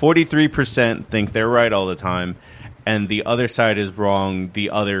 43% think they're right all the time, and the other side is wrong. The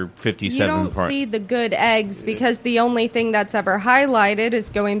other 57%. You don't see the good eggs because the only thing that's ever highlighted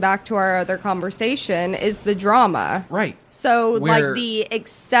is going back to our other conversation is the drama. Right. So, the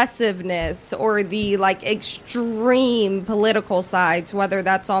excessiveness or the, extreme political sides, whether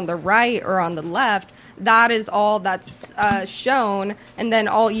that's on the right or on the left, that is all that's shown. And then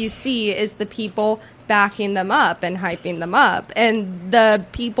all you see is the people backing them up and hyping them up. And the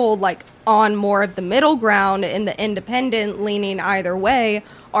people, on more of the middle ground and the independent leaning either way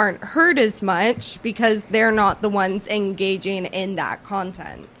aren't heard as much because they're not the ones engaging in that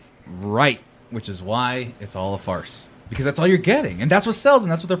content. Right. Which is why it's all a farce. Because that's all you're getting. And that's what sells,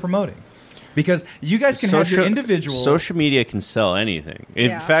 and that's what they're promoting. Because you guys can have your individual... Social media can sell anything.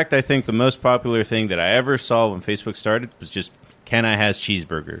 In fact, I think the most popular thing that I ever saw when Facebook started was just, can I has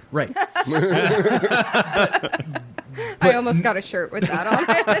cheeseburger? Right. I almost got a shirt with that on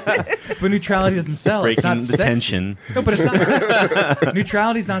it. But neutrality doesn't sell. Breaking it's not the sexy. tension. No, but it's not sexy.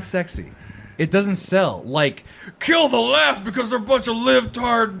 Neutrality's not sexy. It doesn't sell. Kill the left because they're a bunch of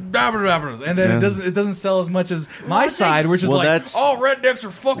libtard and then it doesn't sell as much as my side, which is all rednecks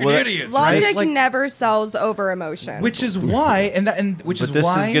are fucking idiots. Logic never sells over emotion. Which is why this is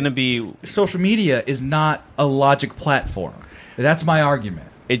going to be social media is not a logic platform. That's my argument.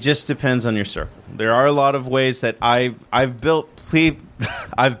 It just depends on your circle. There are a lot of ways that I've built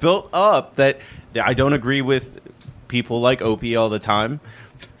up that I don't agree with people like Opie all the time.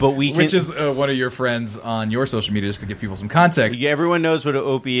 But we can, which is one of your friends on your social media, just to give people some context. Yeah, everyone knows what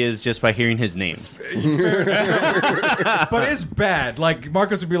Opie is just by hearing his name. But it's bad. Like,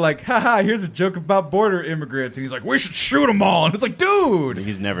 Marcos would be like, haha, here's a joke about border immigrants. And he's like, we should shoot them all. And it's like, dude.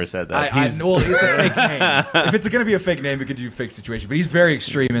 He's never said that. Well, it's a fake name. If it's going to be a fake name, we could do a fake situation. But he's very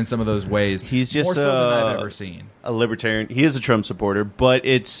extreme in some of those ways. He's just more so than I've ever seen. A libertarian. He is a Trump supporter, but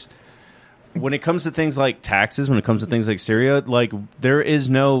it's... When it comes to things like taxes, when it comes to things like Syria, like, there is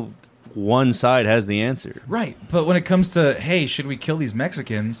no one side has the answer. Right. But when it comes to, hey, should we kill these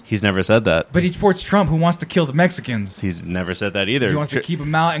Mexicans? He's never said that. But he supports Trump, who wants to kill the Mexicans. He's never said that either. He wants to keep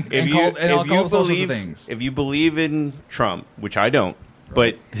them out and all the social things. If you believe in Trump, which I don't,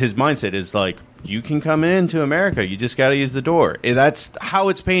 but his mindset is like, you can come into America. You just got to use the door. That's how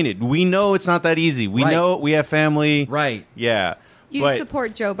it's painted. We know it's not that easy. We know we have family. Right. Yeah. You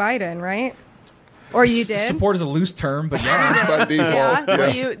support Joe Biden, right? Or you did? Support is a loose term, but yeah. By default.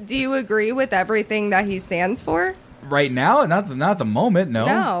 Yeah. Do you agree with everything that he stands for? Right now? Not the moment,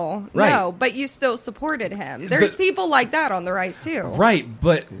 no. No, but you still supported him. There's people like that on the right, too. Right,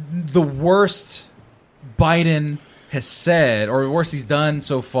 but the worst Biden has said, or the worst he's done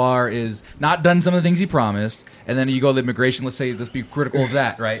so far, is not done some of the things he promised. And then you go to immigration. Let's be critical of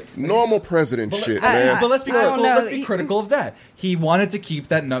that, right? Normal president shit, man. But let's be critical of that. He wanted to keep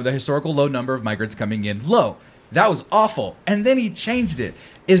that the historical low number of migrants coming in low. That was awful. And then he changed it.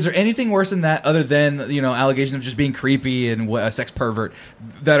 Is there anything worse than that, other than allegations of just being creepy and a sex pervert?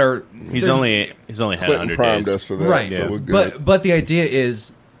 That are he's only had Clinton 100 primed days. us for that, right? So we're good. But the idea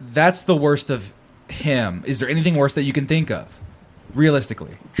is that's the worst of him. Is there anything worse that you can think of?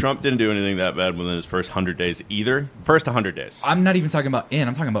 Realistically, Trump didn't do anything that bad within his first 100 days either. First 100 days. I'm not even talking about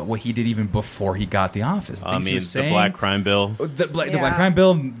I'm talking about what he did even before he got the office. The black crime bill. The black crime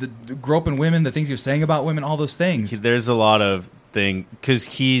bill, the groping women, the things he was saying about women, all those things. There's a lot of thing because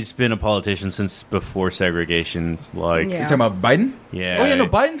he's been a politician since before segregation. Like, you're talking about Biden? Yeah. Oh yeah, no,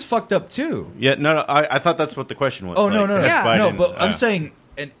 Biden's fucked up too. Yeah, no, I thought that's what the question was. Oh no, Yeah. Biden, no, but I'm saying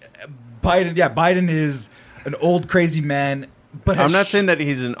Biden. Yeah, Biden is an old crazy man. But I'm not saying that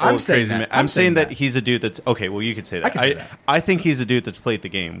he's an old crazy man. I'm saying that he's a dude that's okay. Well, you could say that. I can say that. I think he's a dude that's played the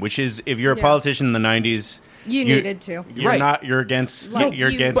game, which is if you're a politician in the '90s, you needed to. You're not. You're against. You're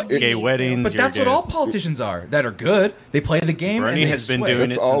against gay weddings. But that's what all politicians are that are good. They play the game. Bernie and has been sway. doing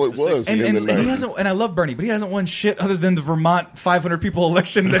That's it. all since it was. the 60s. And he hasn't. And I love Bernie, but he hasn't won shit other than the Vermont 500 people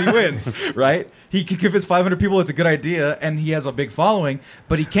election that he wins. Right? He can convince 500 people it's a good idea, and he has a big following.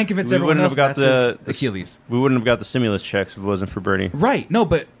 But he can't convince everyone else that's his Achilles. We wouldn't have got the stimulus checks if it wasn't for Bernie. Right. No,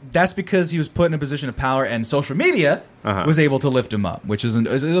 but that's because he was put in a position of power, and social media was able to lift him up, which is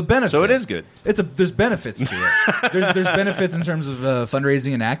a benefit. So it is good. There's benefits to it. There's benefits in terms of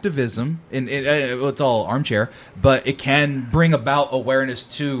fundraising and activism. It's all armchair, but it can bring about awareness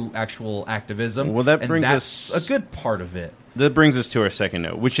to actual activism. Well, that's a good part of it. That brings us to our second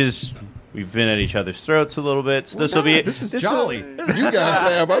note, which is we've been at each other's throats a little bit. So This is jolly. You guys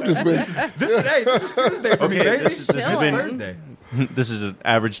have. I've just been. This is Tuesday for me, baby. This has been Thursday. This is an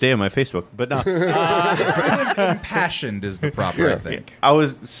average day on my Facebook, but no. Impassioned is the proper, I think.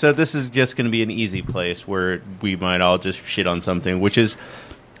 So this is just going to be an easy place where we might all just shit on something, which is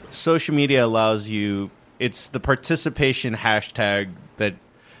social media allows you. It's the participation hashtag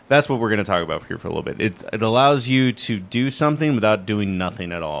that's what we're going to talk about here for a little bit. It allows you to do something without doing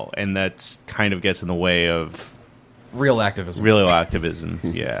nothing at all, and that's kind of gets in the way of real activism.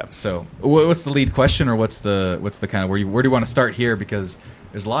 Yeah. So, what's the lead question, or what's the kind of where do you want to start here? Because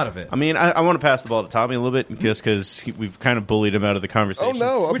there's a lot of it. I mean, I want to pass the ball to Tommy a little bit just because we've kind of bullied him out of the conversation. Oh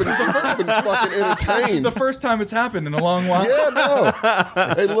no, I've been fucking entertained. This is the first time it's happened in a long while. Yeah,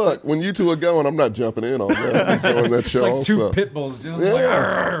 no. Hey, look, when you two are going, I'm not jumping in on that. I'm enjoying that show. It's like also. two pit bulls just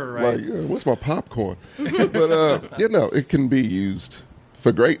right? What's my popcorn? But it can be used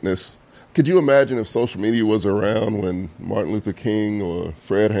for greatness. Could you imagine if social media was around when Martin Luther King or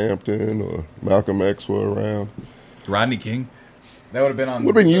Fred Hampton or Malcolm X were around? Rodney King. That would have been on.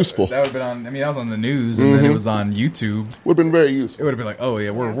 Would have been useful. That would have been on. I mean, that was on the news, and then it was on YouTube. Would have been very useful. It would have been like, oh yeah,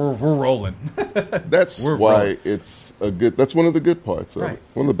 we're rolling. That's why it's a good. That's one of the good parts of it.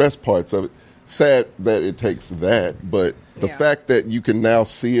 One of the best parts of it. Sad that it takes that, but the fact that you can now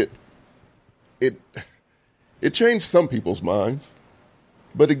see it, it changed some people's minds.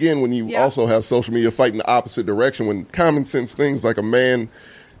 But again, when you also have social media fighting the opposite direction, when common sense things like a man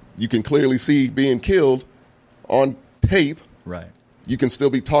you can clearly see being killed on tape, right? You can still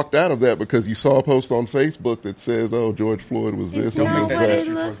be talked out of that because you saw a post on Facebook that says, "Oh, George Floyd was this." Don't make that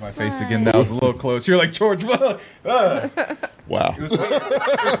gesture towards my face again. That was a little close. You're like George. Wow. It was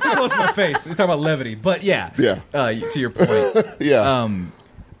too close to my face. You're talking about levity, but yeah. To your point.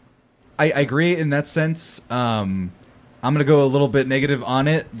 I agree in that sense. I'm going to go a little bit negative on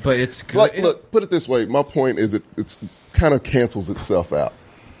it, but it's good. Like, look, put it this way. My point is it's kind of cancels itself out.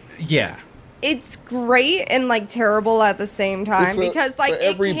 Yeah. It's great and like terrible at the same time because like for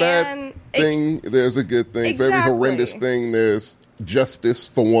every bad thing, there's a good thing. Exactly. For every horrendous thing, there's justice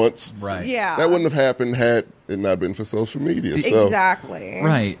for once. Right. Yeah. That wouldn't have happened had it not been for social media. So, exactly.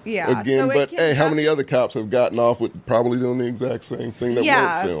 Right. Yeah. Again, so but hey, how many other cops have gotten off with probably doing the exact same thing that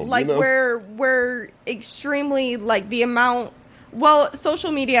weren't filmed? Like you know? we're extremely like the amount. Well,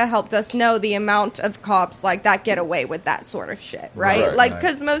 social media helped us know the amount of cops like that get away with that sort of shit, right? Like,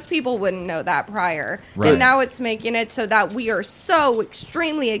 because most people wouldn't know that prior. Right. And now it's making it so that we are so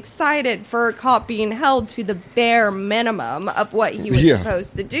extremely excited for a cop being held to the bare minimum of what he was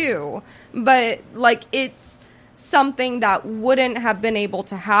supposed to do. But, like, it's something that wouldn't have been able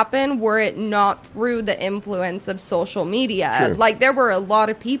to happen were it not through the influence of social media. Sure. Like, there were a lot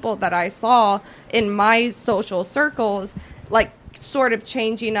of people that I saw in my social circles, like, sort of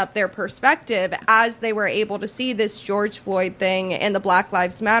changing up their perspective as they were able to see this George Floyd thing and the Black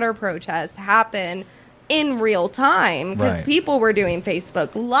Lives Matter protest happen in real time because people were doing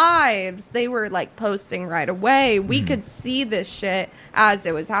Facebook Lives. They were like posting right away. We could see this shit as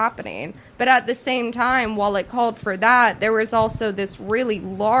it was happening. But at the same time, while it called for that, there was also this really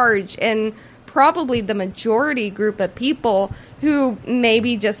large and probably the majority group of people who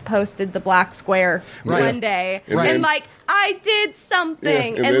maybe just posted the black square one day and like, I did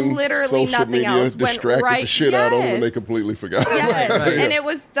something, and literally nothing else went right. The shit out of them, and they completely forgot. And it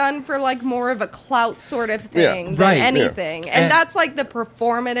was done for like more of a clout sort of thing than anything. And that's like the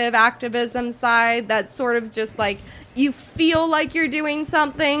performative activism side. That's sort of just like you feel like you're doing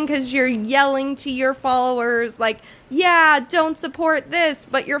something because you're yelling to your followers, like, yeah, don't support this,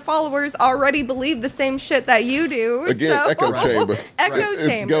 but your followers already believe the same shit that you do. Again, echo chamber. Echo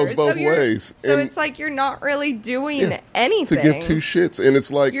chamber. It goes both ways. So it's like you're not really doing anything. To give two shits. And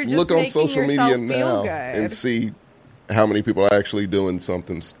it's like, you're just look on social media now good. and see how many people are actually doing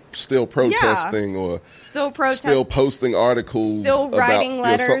something, still protesting or still posting articles, still writing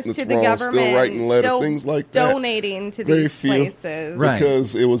about, letters to the government, still writing letters, things like that. Donating to these places.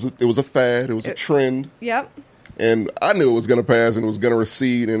 Because it was a fad, it was a trend. Yep. And I knew it was going to pass and it was going to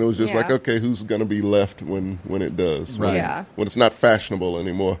recede, and it was just like, okay, who's going to be left when it does? When it's not fashionable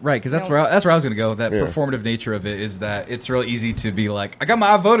anymore. Right, because that's where I was going to go. That performative nature of it is that it's real easy to be like, I got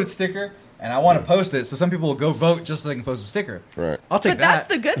my I voted sticker, and I want to post it, so some people will go vote just so they can post a sticker. Right. I'll take that. But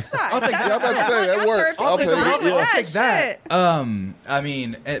that's the good side. I'll take that. I'm about to say, that works. I'll take that. I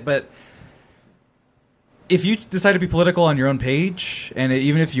mean, but if you decide to be political on your own page, and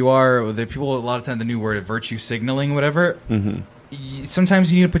even if you are, the people a lot of times the new word of virtue signaling, whatever,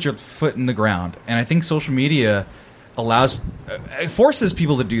 sometimes you need to put your foot in the ground. And I think social media forces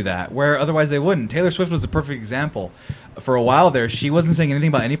people to do that, where otherwise they wouldn't. Taylor Swift was a perfect example. For a while there, she wasn't saying anything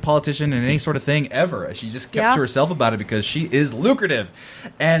about any politician and any sort of thing ever. She just kept to herself about it because she is lucrative.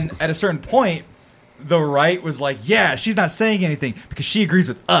 And at a certain point, the right was like, yeah, she's not saying anything because she agrees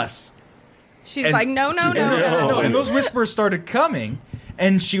with us. She's like, no. And those whispers started coming.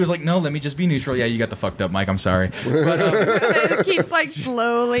 And she was like, no, let me just be neutral. Yeah, you got the fucked up mic. I'm sorry. But, it keeps like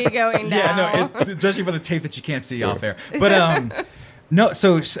slowly going down. Yeah, no, judging by the tape that you can't see off air. But no,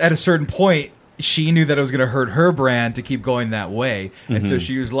 so at a certain point, she knew that it was going to hurt her brand to keep going that way. And so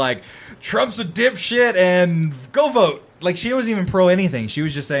she was like, Trump's a dipshit and go vote. Like, she wasn't even pro anything. She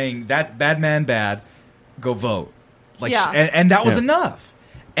was just saying, that bad man bad, go vote. Like, and that was enough.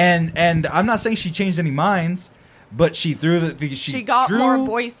 And I'm not saying she changed any minds, but she she got drew more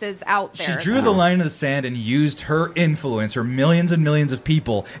voices out there. She drew the line in the sand and used her influence, her millions and millions of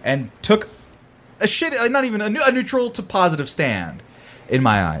people, and took not even a neutral to positive stand, in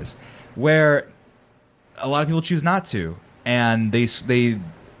my eyes, where a lot of people choose not to, and I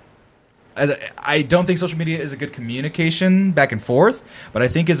don't think social media is a good communication back and forth, but I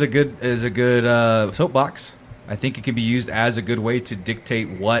think is a good soapbox. I think it can be used as a good way to dictate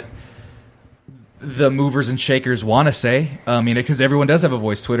what the movers and shakers want to say. I mean, because everyone does have a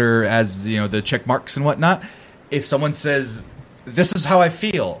voice. Twitter, as you know, the check marks and whatnot. If someone says, "This is how I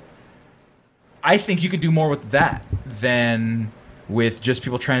feel," I think you could do more with that than with just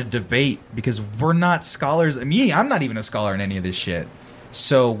people trying to debate. Because we're not scholars. I mean, I'm not even a scholar in any of this shit.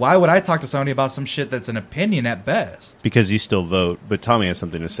 So why would I talk to somebody about some shit that's an opinion at best? Because you still vote, but Tommy has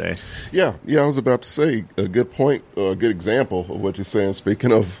something to say. Yeah, I was about to say a good point, a good example of what you're saying.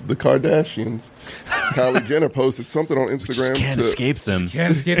 Speaking of the Kardashians, Kylie Jenner posted something on Instagram. You just can't escape them.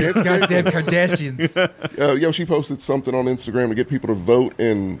 Can't escape the goddamn Kardashians. She posted something on Instagram to get people to vote,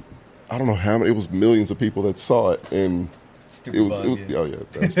 and I don't know how many, it was millions of people that saw it, and It was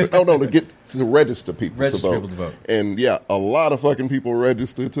to get to register people to vote. And yeah, a lot of fucking people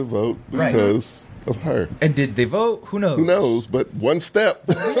registered to vote because of her. And did they vote? Who knows? Who knows? But one step.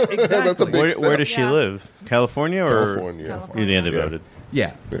 Exactly. That's a big step. Where does she live? California or California. They voted.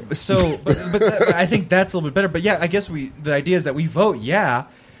 Yeah. So, but I think that's a little bit better. But yeah, I guess the idea is that we vote, yeah,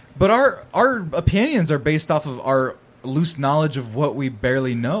 but our opinions are based off of our loose knowledge of what we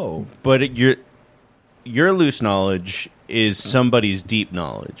barely know. But your loose knowledge is somebody's deep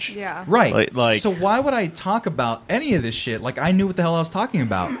knowledge. Yeah. Right. Like, so why would I talk about any of this shit like I knew what the hell I was talking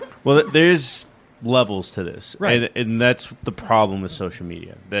about? Well, there's levels to this. Right. And that's the problem with social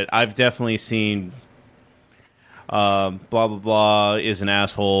media. That I've definitely seen blah, blah, blah is an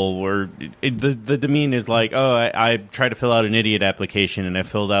asshole. Or the demean is like, oh, I tried to fill out an idiot application and I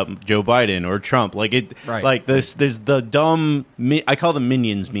filled out Joe Biden or Trump. Like like there's the dumb, I call them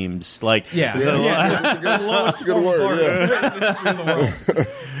minions memes. Like, That's a good word. Yeah.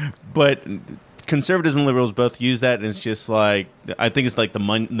 But conservatives and liberals both use that, and it's just like, I think it's like the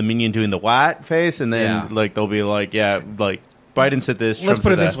minion doing the what face, and then like they'll be like, yeah, like Biden said this. Let's Trump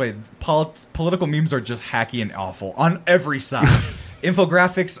put it said this way: political memes are just hacky and awful on every side.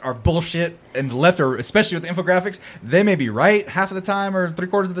 Infographics are bullshit, and the left, or especially with infographics, they may be right half of the time or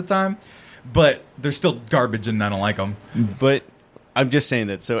 3/4 of the time, but they're still garbage, and I don't like them. But I'm just saying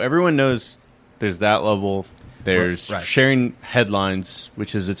that so everyone knows there's that level. There's sharing headlines,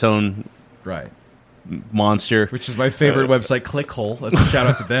 which is its own monster. Which is my favorite website, Clickhole. Let's shout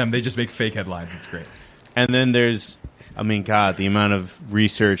out to them. They just make fake headlines. It's great. And then there's, I mean, God, the amount of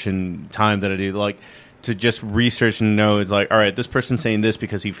research and time that I do, like, to just research and know, it's like, all right, this person's saying this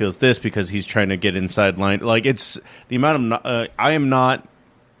because he feels this because he's trying to get inside line. Like, it's the amount of, I am not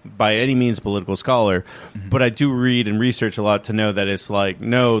by any means a political scholar, but I do read and research a lot to know that it's like,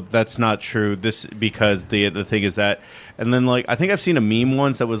 no, that's not true. This because the thing is that, and then like I think I've seen a meme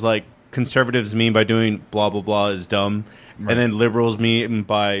once that was like conservatives mean by doing blah blah blah is dumb, and then liberals mean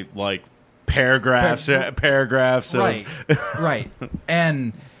by like paragraphs. Right.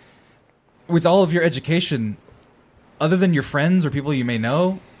 And with all of your education, other than your friends or people you may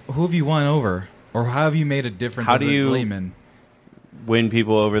know, who have you won over, or how have you made a difference? How as do a you layman? Win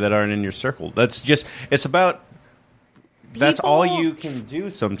people over that aren't in your circle? That's just, it's about, that's all you can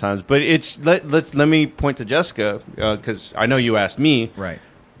do sometimes. But it's let me point to Jessica, because I know you asked me, right?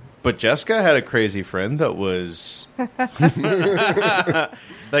 But Jessica had a crazy friend that was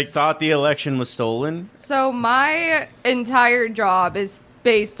like thought the election was stolen. So my entire job is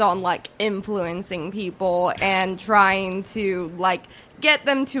based on like influencing people and trying to like get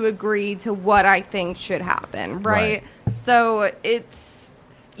them to agree to what I think should happen, right? So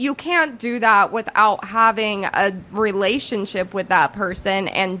you can't do that without having a relationship with that person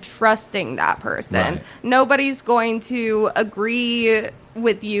and trusting that person. Right. Nobody's going to agree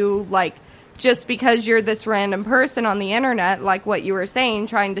with you like just because you're this random person on the internet, like what you were saying,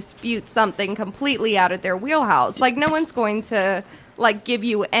 trying to dispute something completely out of their wheelhouse. Like no one's going to like give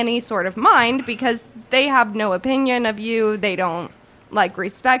you any sort of mind because they have no opinion of you. They don't like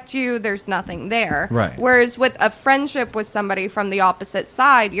respect you. There's nothing there. Right. Whereas with a friendship with somebody from the opposite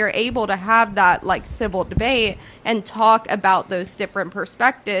side, you're able to have that like civil debate and talk about those different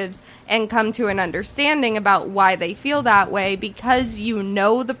perspectives and come to an understanding about why they feel that way, because you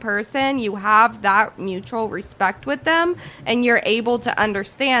know the person, you have that mutual respect with them, and you're able to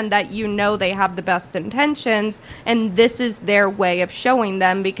understand that you know they have the best intentions and this is their way of showing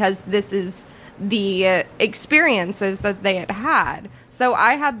them because this is the experiences that they had. So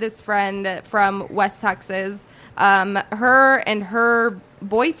I had this friend from West Texas. Her and her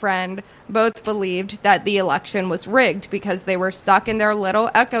boyfriend both believed that the election was rigged because they were stuck in their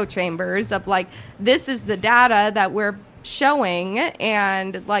little echo chambers of like, this is the data that we're showing,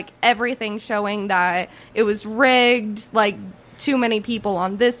 and like everything showing that it was rigged, like too many people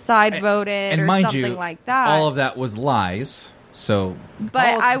on this side voted or something like that. All of that was lies. So,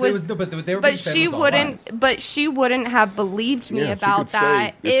 but she wouldn't have believed me about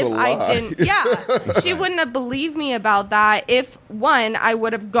that if I didn't. Yeah, she wouldn't have believed me about that if one, I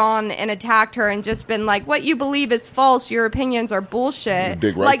would have gone and attacked her and just been like, "What you believe is false. Your opinions are bullshit."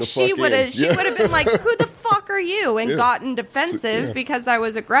 Like she would have been like, "Who the fuck are you?" and gotten defensive because I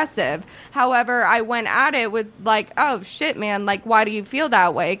was aggressive. However, I went at it with like, "Oh shit, man! Like, why do you feel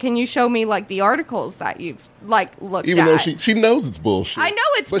that way? Can you show me like the articles that you've like looked at?" Even though she knows it's bullshit. I know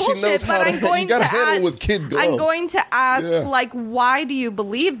it's bullshit, but I'm going to ask, like, why do you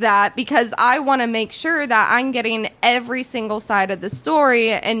believe that? Because I want to make sure that I'm getting every single side of the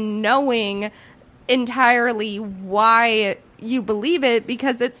story and knowing entirely why you believe it,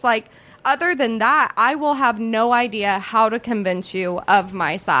 because it's like, other than that, I will have no idea how to convince you of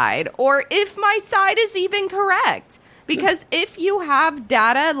my side or if my side is even correct. Because if you have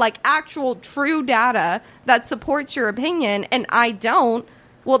data, like actual true data that supports your opinion and I don't,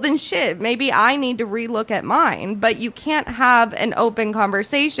 well then shit, maybe I need to relook at mine. But you can't have an open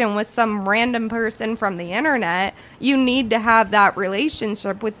conversation with some random person from the internet. You need to have that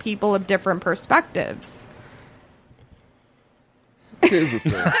relationship with people of different perspectives. Here's the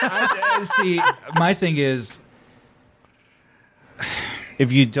thing. See, my thing is,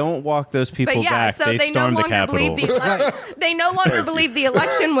 if you don't walk those people back, so they storm the Capitol. They no longer believe the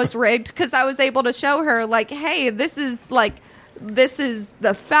election was rigged because I was able to show her, like, hey, this is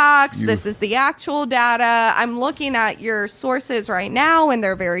the facts. This is the actual data. I'm looking at your sources right now, and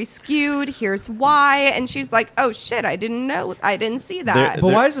they're very skewed. Here's why. And she's like, oh, shit, I didn't know. I didn't see that.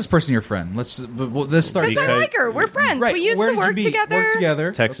 But why is this person your friend? Let's start. Because I like her. We're friends. Right. We used to work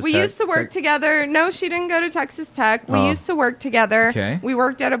together. Texas we Tech. used to work together. No, she didn't go to Texas Tech. We used to work together. Okay. We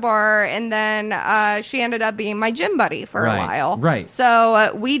worked at a bar, and then she ended up being my gym buddy for a while. Right.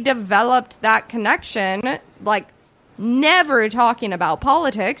 So we developed that connection, like, never talking about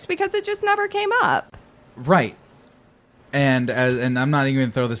politics because it just never came up. Right. And I'm not even going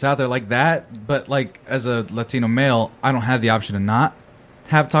to throw this out there like that, but like as a Latino male, I don't have the option to not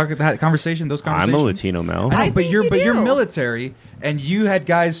have that conversation, those conversations. I'm a Latino male. I know, but you're military, and you had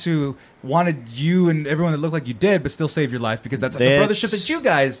guys who wanted you and everyone that looked like you did, but still save your life because that's the brothership that you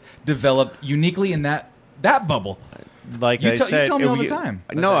guys developed uniquely in that bubble. Like you said, tell me all the time.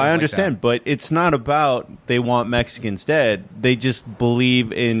 No, I understand, but it's not about they want Mexicans dead. They just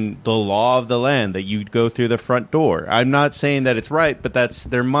believe in the law of the land that you go through the front door. I'm not saying that it's right, but that's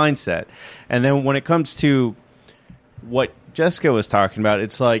their mindset. And then when it comes to what Jessica was talking about,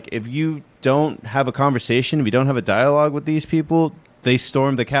 it's like if you don't have a conversation, if you don't have a dialogue with these people, they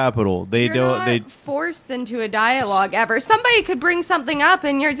storm the Capitol. You're not forced into a dialogue ever. Somebody could bring something up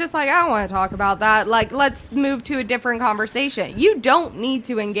and you're just like, I don't want to talk about that. Like, let's move to a different conversation. You don't need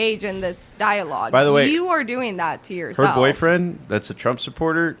to engage in this dialogue. By the way, you are doing that to yourself. Her boyfriend, that's a Trump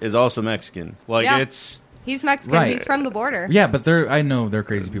supporter, is also Mexican. Like, he's Mexican. Right. He's from the border. Yeah, but I know they're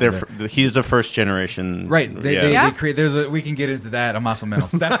crazy people. He's the first generation. Right. They create. We can get into that. I'm also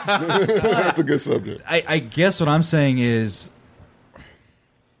mental. That's a good subject. I guess what I'm saying is,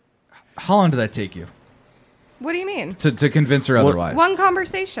 how long did that take you? What do you mean? To convince her otherwise? One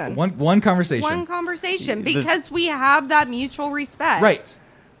conversation. One conversation. One conversation. Because we have that mutual respect. Right.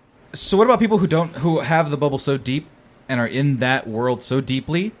 So what about people who have the bubble so deep and are in that world so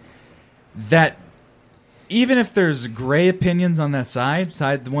deeply that even if there's gray opinions on that side,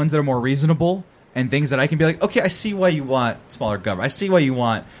 the ones that are more reasonable and things that I can be like, okay, I see why you want smaller government. I see why you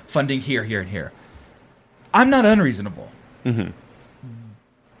want funding here, here, and here. I'm not unreasonable. Mm-hmm.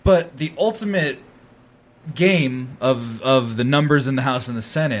 But the ultimate game of the numbers in the House and the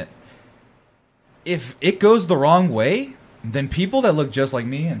Senate, if it goes the wrong way, then people that look just like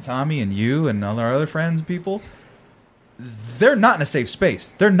me and Tommy and you and all our other friends and people, they're not in a safe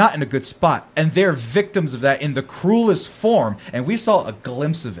space. They're not in a good spot. And they're victims of that in the cruelest form. And we saw a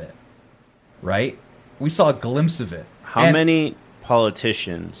glimpse of it. Right? We saw a glimpse of it. How many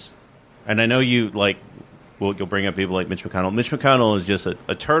politicians, and I know you like, well, you'll bring up people like Mitch McConnell. Mitch McConnell is just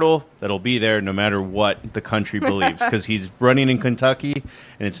a turtle that'll be there no matter what the country believes because he's running in Kentucky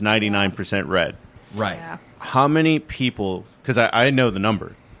and it's 99% red. Right. Yeah. How many people, because I know the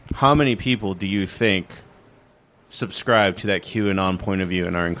number, how many people do you think subscribe to that QAnon point of view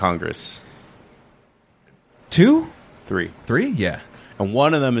and are in Congress? 2? 3. 3? Yeah. And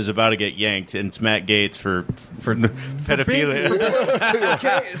one of them is about to get yanked, and it's Matt Gaetz for pedophilia.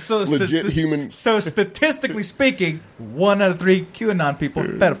 Okay, so human. So statistically speaking, 1 out of 3 QAnon people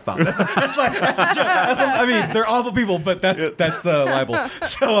pedophile. That's a joke. I mean, they're awful people, but that's libel.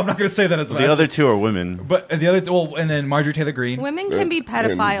 So I'm not going to say that as the other 2 are women. But the other, and then Marjorie Taylor Greene. Women can be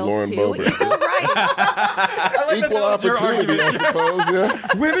pedophiles too. Equal rights. Equal opportunity, I suppose.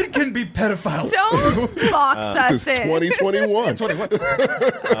 Yeah. Women can be pedophiles. Don't box us in. 2021.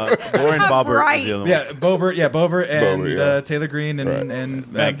 Lauren Boebert. Boebert and Taylor Greene and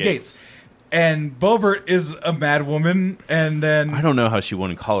Matt Gaetz. And Boebert is a mad woman, and then I don't know how she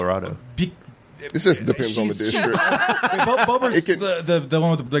won in Colorado. It just depends on the district. Boebert's the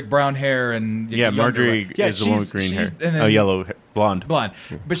one with the like brown hair and Marjorie is the one with green hair. And yellow, blonde. But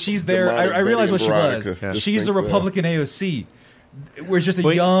she's there. I realized what she was. Yeah. She's the Republican AOC. We're just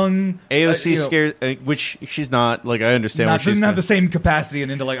a young AOC scared, which she's not. Like I understand, she doesn't have the same capacity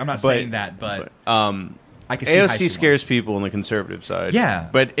and intellect. I'm not saying that, but I can see AOC scares people on the conservative side. Yeah,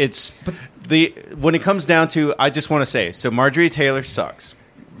 but when it comes down to, I just want to say, so Marjorie Taylor sucks.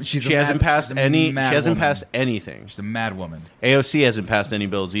 She hasn't passed anything. She's a mad woman. AOC hasn't passed any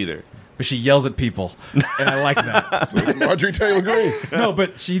bills either. But she yells at people, and I like that. So Marjorie Taylor Greene. No,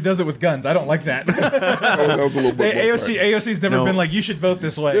 but she does it with guns. I don't like that. That was a little bit AOC's never been like, you should vote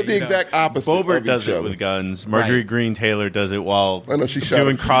this way. They're the exact opposite. Boebert does it with guns. Marjorie Greene Taylor does it while doing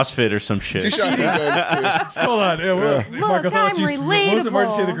CrossFit or some shit. She shot 2 guns too. Hold on. Marcos, I'm relatable. What was it,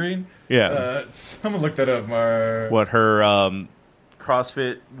 Marjorie Taylor Greene? Yeah. I'm going to look that up, What, her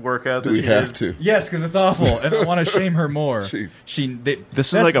CrossFit workout? Do we have to? Yes, because it's awful, and I want to shame her more. Jeez.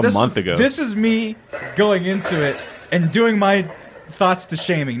 This was like a month ago. This is me going into it and doing my thoughts to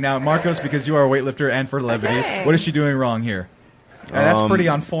shaming. Now, Marcos, because you are a weightlifter and for levity, what is she doing wrong here? That's pretty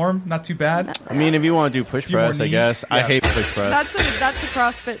on form. Not too bad. I mean, if you want to do push press, I guess. Yeah. I hate push press. That's a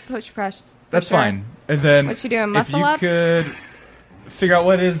CrossFit push press. That's fine. And then what's she doing? Muscle ups? If you could figure out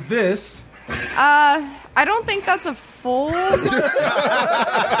what is this. I don't think that's a full.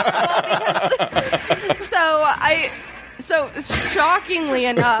 So shockingly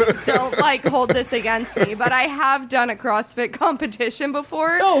enough, don't hold this against me, but I have done a CrossFit competition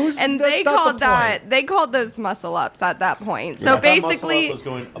before, and they called those muscle ups at that point. So basically, was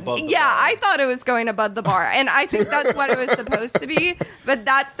going above the bar. I thought it was going above the bar, and I think that's what it was supposed to be. But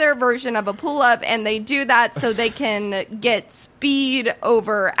that's their version of a pull up, and they do that so they can get speed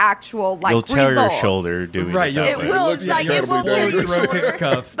over actual You'll tear results. your shoulder doing it. It will tear your shoulder.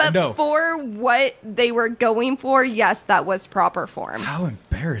 Cuff. But for what they were going for, yes, that was proper form. How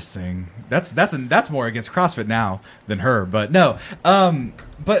embarrassing! That's more against CrossFit now than her. But no,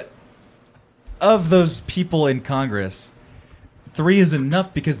 but of those people in Congress, 3 is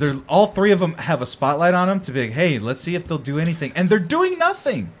enough because all 3 of them have a spotlight on them to be like, hey, let's see if they'll do anything, and they're doing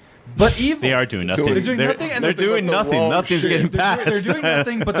nothing. But evil. They are doing nothing. They're doing nothing. And they're doing nothing. Nothing's getting passed. They're doing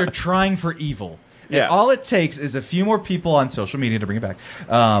nothing, but they're trying for evil. Yeah. And all it takes is a few more people on social media to bring it back,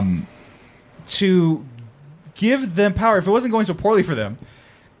 to give them power. If it wasn't going so poorly for them,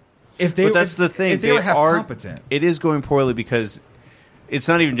 but that's the thing. If they were half competent. It is going poorly because it's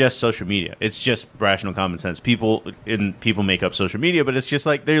not even just social media. It's just rational common sense. People make up social media, but it's just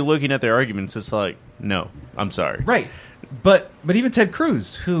like they're looking at their arguments. It's like, no, I'm sorry. Right. But even Ted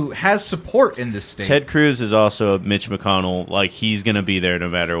Cruz, who has support in this state. Is also a Mitch McConnell. Like, he's going to be there no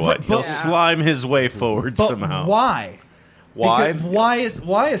matter what. He'll slime his way forward somehow. Why? Why? Because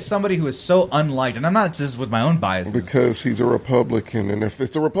why is somebody who is so unliked, and I'm not just with my own biases. Because he's a Republican, and if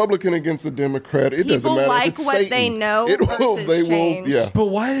it's a Republican against a Democrat, it doesn't matter. Like if it's what Satan. they know. But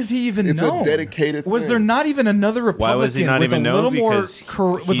why does he even know? It's a dedicated Was thing. there not even another Republican Why was he not even know? With a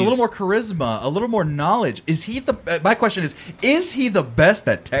little more charisma, a little more knowledge? Is he my question is he the best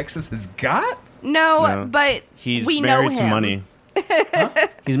that Texas has got? No, but he's we married know him. to money.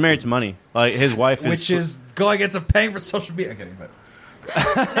 He's married to money. Like, his wife is going into paying for social media. I'm kidding, but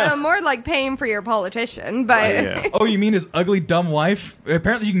No, more like paying for your politician. But oh, you mean his ugly, dumb wife?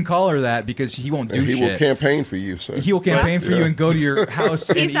 Apparently, you can call her that because he won't do shit. He will campaign for you, sir. He will campaign for you and go to your house.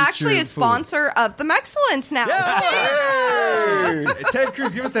 He's actually a sponsor of the Mexcellence now. Hey! Ted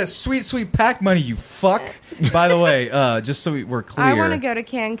Cruz, give us that sweet, sweet PAC money, you fuck. By the way, just so we're clear, I want to go to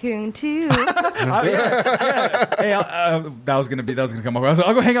Cancun too. Hey, that was gonna come up.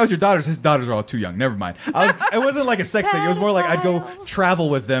 I'll go hang out with your daughters. His daughters are all too young. Never mind. It wasn't like a sex thing. It was more like I'd go travel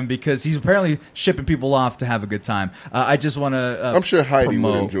with them because he's apparently shipping people off to have a good time. I just want to. I'm sure Heidi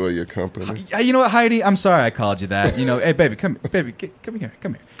would enjoy your company. You know what, Heidi? I'm sorry I called you that. You know, hey, baby, come here.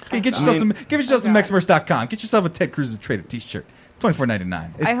 Get yourself some Mexcellence.com. Get yourself a Ted Cruz Traded T-shirt.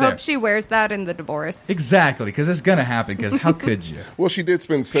 $24.99. I hope she wears that in the divorce. Exactly, because it's gonna happen. Because how could you? Well, she did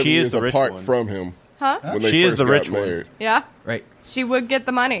spend 7 years apart from him. Huh? When they first got married. Yeah. Right. She would get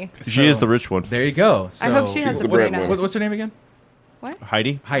the money. She is the rich one. There you go. So, I hope she has a prenup. What's her name again? What?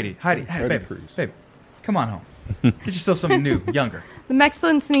 Heidi, baby, come on home. Get yourself something new, younger. The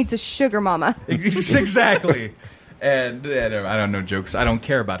Mexcellence needs a sugar mama. Exactly. And I don't know jokes. I don't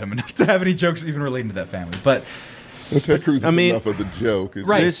care about him enough to have any jokes even relating to that family. But Ted Cruz is enough of the joke.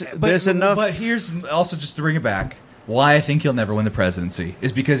 Right. There's enough. But here's also, just to bring it back, why I think he'll never win the presidency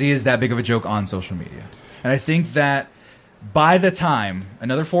is because he is that big of a joke on social media. And I think that by the time,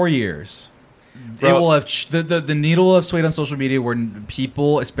 another 4 years, it will have the needle will have swayed on social media where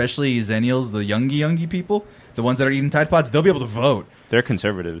people, especially Zennials, the youngie people, the ones that are eating Tide Pods, they'll be able to vote. They're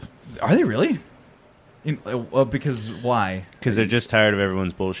conservative. Are they really? Because why? Because they're just tired of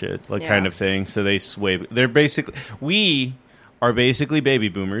everyone's bullshit, kind of thing. So they sway. They're basically, we are basically baby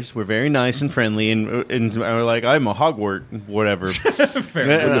boomers. We're very nice and friendly, and we're like, I'm a Hogwarts, whatever.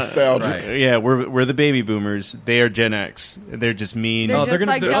 We're nostalgic. Right. Yeah, we're the baby boomers. They are Gen X. They're just mean. They're just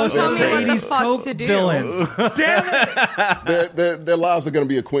like, don't tell me what the fuck to do. Villains. Damn it! Their lives are going to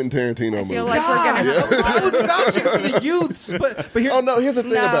be a Quentin Tarantino movie. I feel like we're going to. I was vouching for the youths, but here. Oh no, here's the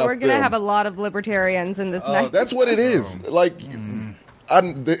thing about we're going to have a lot of libertarians in this next. That's what it is. Like.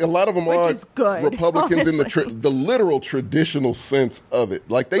 A lot of them are good, Republicans in the literal traditional sense of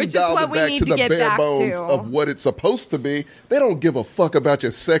it. Like they dialed it back to the bare bones of what it's supposed to be. They don't give a fuck about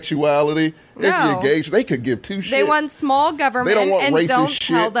your sexuality. If you're engaged, they could give two shits. They want small government and don't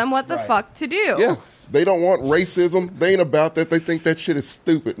tell them what the fuck to do. Yeah. They don't want racism. They ain't about that. They think that shit is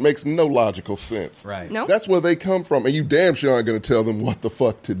stupid. Makes no logical sense. Right. Nope. That's where they come from. And you damn sure aren't going to tell them what the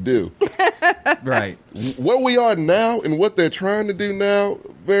fuck to do. Right. Where we are now and what they're trying to do now,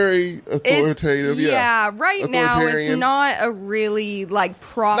 very authoritative. Right now it's not a really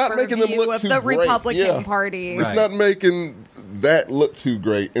proper view of the Republican Party. It's not making that look too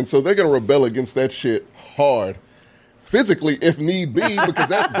great. And so they're going to rebel against that shit hard. Physically, if need be, because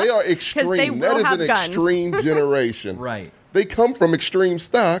they are extreme. That is an extreme generation. Right. They come from extreme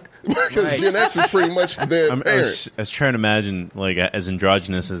stock because Gen X is pretty much their parents. I was trying to imagine, as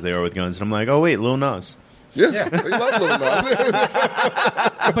androgynous as they are with guns, and I'm like, oh, wait, Lil Nas. Yeah. They love Lil Nas.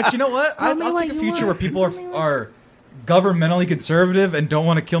 But you know what? I'll take a future where people are governmentally conservative and don't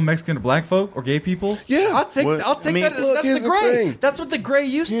want to kill Mexican or black folk or gay people. Yeah. I'll take that. Look, that's the gray. That's what the gray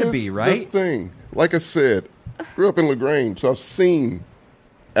used to be, right? The thing. Like I said, grew up in LaGrange, so I've seen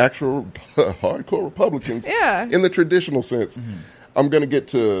actual hardcore Republicans in the traditional sense. Mm-hmm. I'm going to get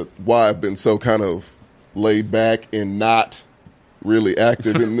to why I've been so kind of laid back and not really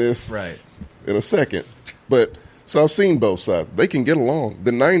active in this in a second. But so I've seen both sides. They can get along.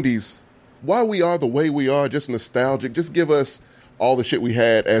 The 90s, why we are the way we are, just nostalgic. Just give us all the shit we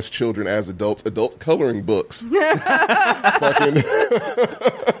had as children, as adult coloring books. Fucking...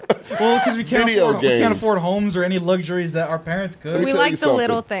 Well, because we can't afford homes or any luxuries that our parents could. We like the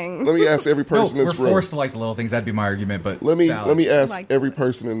little things. Let me ask every person in this room. We're forced to like the little things. That'd be my argument. But let me ask every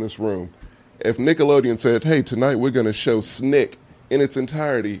person in this room. If Nickelodeon said, "Hey, tonight we're going to show Snick in its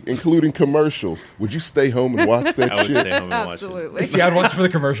entirety, including commercials," would you stay home and watch that shit? I would stay home and watch Absolutely. See, I'd watch for the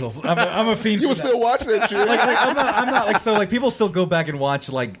commercials. I'm a fiend. You would still watch that shit. I'm not people still go back and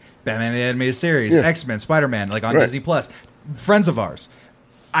watch Batman the Animated Series, X-Men, Spider-Man, on Disney Plus. Friends of ours.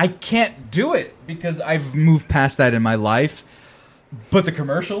 I can't do it because I've moved past that in my life. But the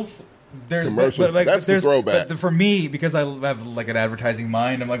commercials, that's the throwback. But for me, because I have an advertising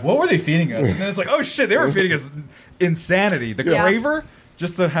mind, I'm like, what were they feeding us? And then it's like, oh shit, they were feeding us insanity. The Craver,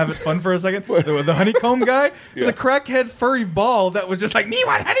 just to have it fun for a second, the honeycomb guy, is a crackhead furry ball that was just like, me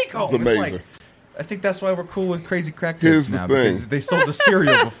want honeycomb. It's amazing. I think that's why we're cool with crazy crackheads Here's now, the thing. because they sold the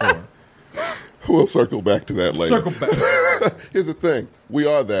cereal before. We'll circle back to that later. Circle back. Here's the thing. We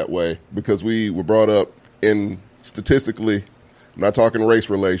are that way because we were brought up in statistically, I'm not talking race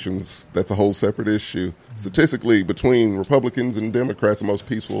relations. That's a whole separate issue. Statistically, between Republicans and Democrats, the most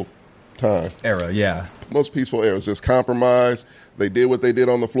peaceful time. Era, yeah. Most peaceful era. Just compromise. They did what they did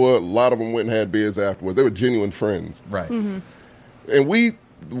on the floor. A lot of them went and had beers afterwards. They were genuine friends. Right. Mm-hmm. And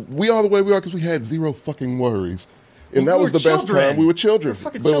we are the way we are because we had zero fucking worries. And that was the best time. We were children.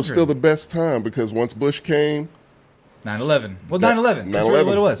 But it was still the best time because once Bush came... 9/11. Well, 9/11. That's really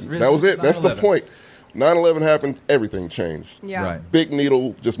what it was. That was it. That's the point. 9/11 happened. Everything changed. Yeah. Right. Big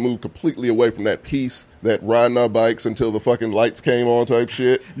needle just moved completely away from that peace, that riding our bikes until the fucking lights came on type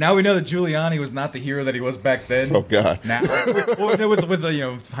shit. Now we know that Giuliani was not the hero that he was back then. Oh, God. Now, with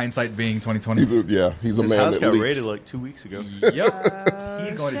the hindsight being 2020. He's a His man house that got leaks. raided 2 weeks ago. Yep.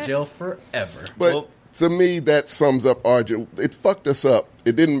 He's going to jail forever. But to me, that sums up it fucked us up.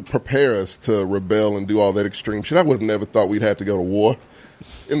 It didn't prepare us to rebel and do all that extreme shit. I would have never thought we'd have to go to war.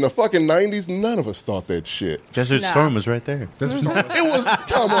 In the fucking 90s, none of us thought that shit. Desert Storm was right there. It was,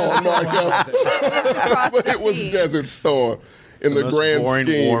 come on, Marco. But it was Desert Storm in the grand boring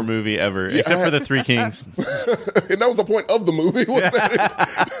scheme. war movie ever, except for the Three Kings. And that was the point of the movie.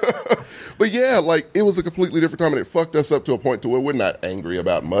 But yeah, it was a completely different time, and it fucked us up to a point to where we're not angry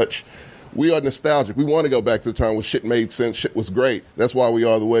about much. We are nostalgic. We want to go back to the time when shit made sense, shit was great. That's why we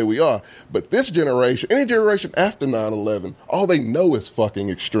are the way we are. But this generation, any generation after 9/11, all they know is fucking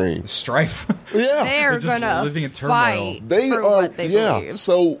extreme. Strife. Yeah. They're going to fight for what they believe.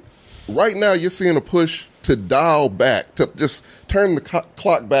 So right now you're seeing a push to dial back, to just turn the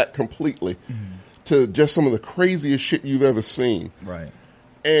clock back completely to just some of the craziest shit you've ever seen. Right.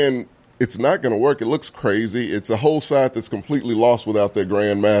 And it's not going to work. It looks crazy. It's a whole side that's completely lost without their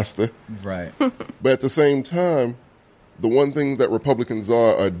grandmaster. Right. But at the same time, the one thing that Republicans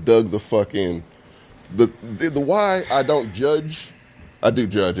are dug the fuck in. The why I don't judge, I do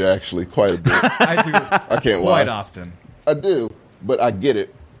judge actually quite a bit. I do. I can't lie. Quite often. I do, but I get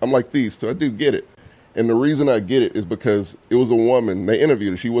it. I'm like these two. I do get it. And the reason I get it is because it was a woman. They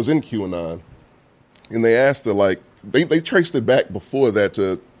interviewed her. She was in QAnon. And they asked her, like, they traced it back before that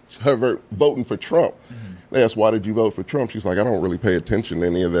to her voting for Trump. Mm-hmm. They asked, why did you vote for Trump? She's like, I don't really pay attention to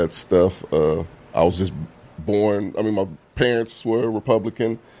any of that stuff. I was just born. I mean, my parents were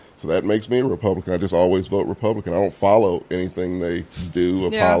Republican, so that makes me a Republican. I just always vote Republican. I don't follow anything they do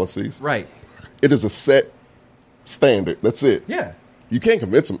or policies. Right. It is a set standard. That's it. Yeah. You can't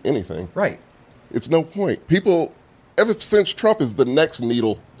convince them anything. Right. It's no point. People, ever since Trump is the next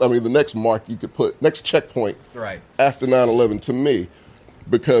the next mark you could put, next checkpoint after 9/11 to me,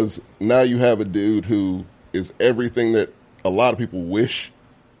 because now you have a dude who is everything that a lot of people wish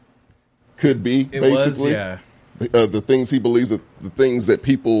could be, basically. The things he believes, the things that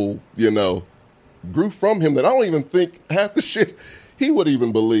people, grew from him that I don't even think half the shit he would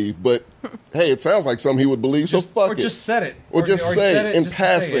even believe, but hey, it sounds like something he would believe, so fuck it. Or just said it. Or just say it in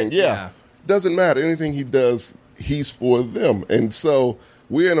passing. Yeah. Doesn't matter. Anything he does, he's for them. And so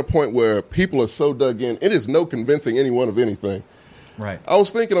we're in a point where people are so dug in, it is no convincing anyone of anything. Right. I was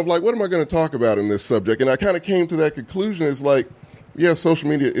thinking of, like, what am I going to talk about in this subject? And I kind of came to that conclusion. It's like, yeah, social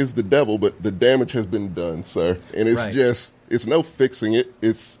media is the devil, but the damage has been done, sir. And it's it's no fixing it.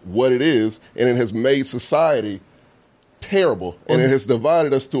 It's what it is. And it has made society terrible, and it has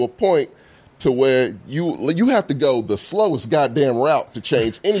divided us to a point to where you have to go the slowest goddamn route to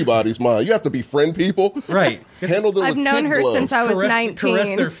change anybody's mind. You have to befriend people, right? Handle them. I've known her since I was 19.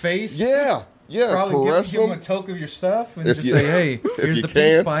 Caress their face, yeah. Probably caress give them a token of your stuff, and just say, "Hey, here's the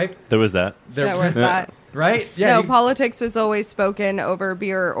peace pipe." There was that. There was that. Right? Yeah. No, politics was always spoken over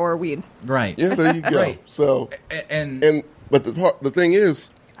beer or weed. Right. Yeah, there you go. Right. So but the thing is,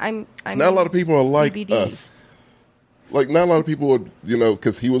 I'm not a lot of people are like us. Like, not a lot of people are,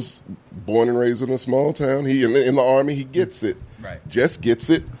 because he was born and raised in a small town. He in the Army, he gets it. Right. Just gets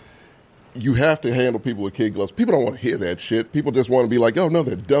it. You have to handle people with kid gloves. People don't want to hear that shit. People just want to be like, oh, no,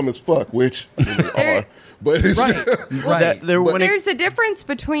 they're dumb as fuck, which they are. But it's there's a difference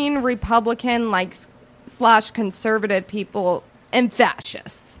between Republican, / conservative people and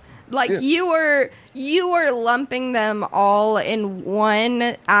fascists. You are lumping them all in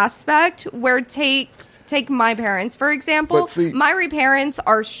one aspect, where take my parents, for example. My parents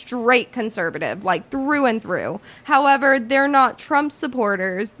are straight conservative, through and through. However, they're not Trump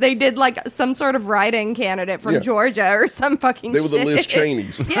supporters. They did some sort of write-in candidate from Georgia or some fucking shit. They were the Liz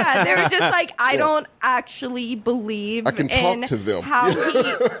Cheneys. Yeah, they were just I don't actually believe I can talk to them.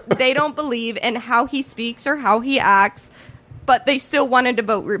 They don't believe in how he speaks or how he acts. But they still wanted to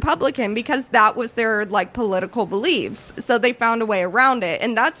vote Republican because that was their political beliefs. So they found a way around it.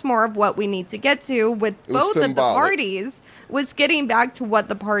 And that's more of what we need to get to with both of the parties, was getting back to what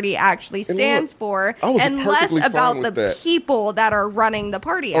the party actually stands for, and less about the people that are running the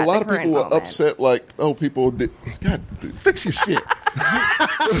party at the current moment. A lot of people were upset, people did. God, fix your shit.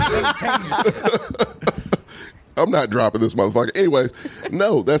 I'm not dropping this motherfucker. Anyways,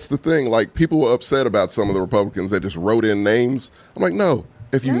 no, that's the thing. People were upset about some of the Republicans that just wrote in names. I'm like, no.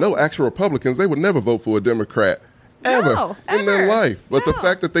 If you know actual Republicans, they would never vote for a Democrat. Ever in their life. But the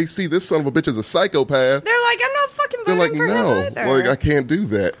fact that they see this son of a bitch as a psychopath. They're like, I'm not fucking voting for him either. I can't do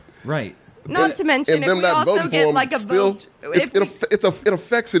that. Right. Not to mention, if we also get a vote... It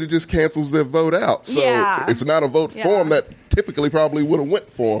affects it. It just cancels their vote out. So it's not a vote for them that typically probably would have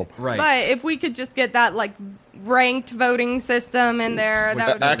went for them. Right. But if we could just get that, ranked voting system in there, that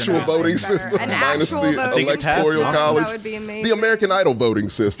would be actual voting system minus the electoral college. That would be amazing. The American Idol voting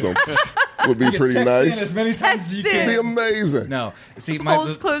system would be pretty nice. As many times as you can. It'd be amazing. No, see,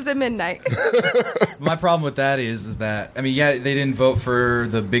 polls close at midnight. My problem with that is that they didn't vote for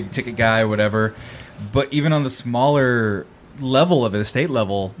the big ticket guy or whatever, but even on the smaller level of it, the state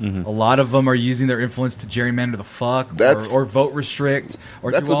level, a lot of them are using their influence to gerrymander the fuck or vote restrict or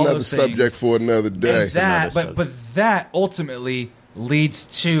do all those things. That's another subject for another day. But that ultimately leads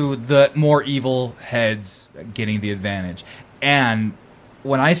to the more evil heads getting the advantage. And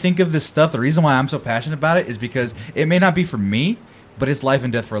when I think of this stuff, the reason why I'm so passionate about it is because it may not be for me, but it's life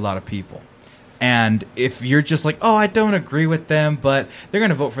and death for a lot of people. And if you're just like, oh, I don't agree with them, but they're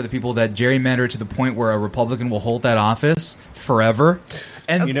going to vote for the people that gerrymander to the point where a Republican will hold that office forever.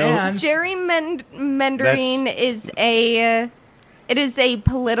 And gerrymandering is a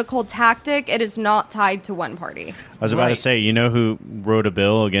political tactic. It is not tied to one party. I was about to say, who wrote a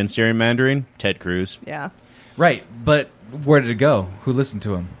bill against gerrymandering? Ted Cruz. Yeah. Right, but where did it go? Who listened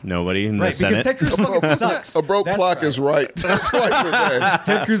to him? Nobody in the right, Senate. Because Ted Cruz fucking sucks. A broke clock is right. That's right.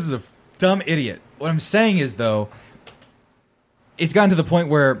 Ted Cruz is a dumb idiot. What I'm saying is, though, it's gotten to the point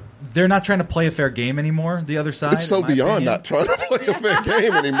where they're not trying to play a fair game anymore, the other side. It's so beyond not trying to play a fair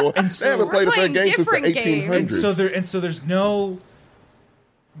game anymore. They haven't played a fair game since the 1800s. And so there's no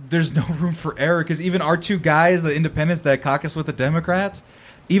room for error, because even our two guys, the independents that caucus with the Democrats,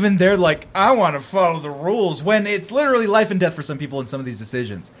 even they're like, I want to follow the rules, when it's literally life and death for some people in some of these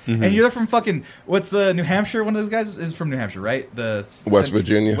decisions. Mm-hmm. And you're from fucking, what's New Hampshire? One of those guys is from New Hampshire, right? West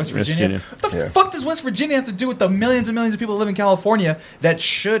Virginia. What the fuck does West Virginia have to do with the millions and millions of people that live in California that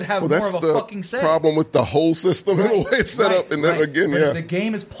should have more of a fucking say? That's the problem with the whole system and the way it's set up. And then again, if the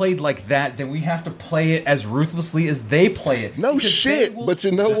game is played like that, then we have to play it as ruthlessly as they play it. No shit, but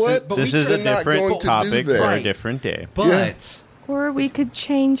you know what? This is a different topic for a different day. But... Or we could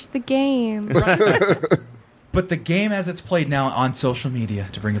change the game. Right. But the game as it's played now on social media,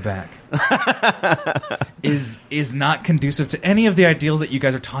 to bring it back, is not conducive to any of the ideals that you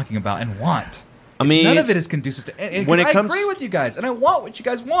guys are talking about and want. I mean, none of it is conducive to any. I agree with you guys, and I want what you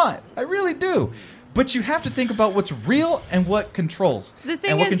guys want. I really do. But you have to think about what's real and what controls. The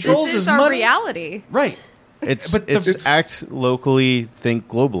thing is, this is our money. Reality. Right. It's act locally, think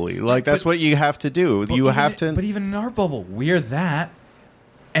globally. Like, that's what you have to do. You have to. But even in our bubble, we're that,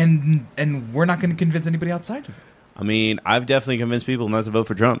 and we're not going to convince anybody outside of it. I mean, I've definitely convinced people not to vote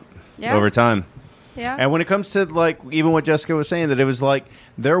for Trump over time. Yeah. And when it comes to, like, even what Jessica was saying, that it was like,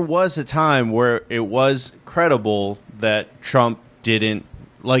 there was a time where it was credible that Trump didn't,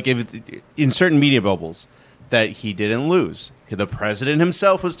 like, in certain media bubbles, that he didn't lose. The president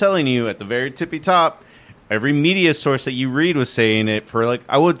himself was telling you at the very tippy top. Every media source that you read was saying it for, like,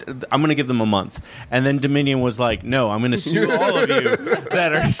 I'm going to give them a month. And then Dominion was like, no, I'm going to sue all of you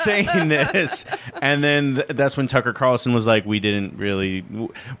that are saying this. And then that's when Tucker Carlson was like, we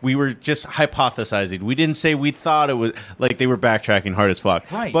were just hypothesizing. We didn't say we thought it was, like, they were backtracking hard as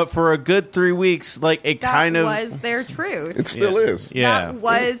fuck. Right. But for a good 3 weeks, like, that was their truth. It still is. Yeah. That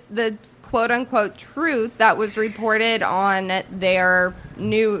was the quote-unquote truth that was reported on their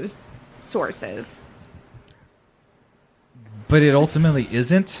news sources. But it ultimately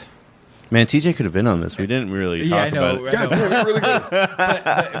isn't. Man, TJ could have been on this. We didn't really talk about it. Yeah, really good.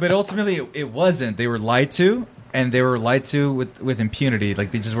 But ultimately, it wasn't. They were lied to, and they were lied to with impunity.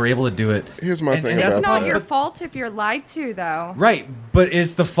 Like, they just were able to do it. Here's my thing about that. It's not your fault if you're lied to, though. Right, but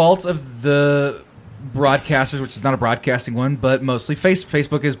it's the fault of the broadcasters, which is not a broadcasting one, but mostly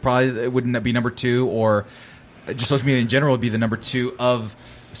Facebook is probably, it wouldn't be number 2, or just social media in general would be the number 2 of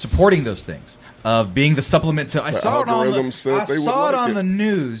supporting those things. Of being the supplement to, I saw it on the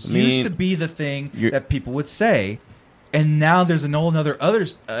news. Used to be the thing that people would say, and now there's a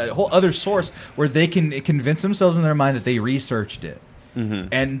whole other source where they can convince themselves in their mind that they researched it,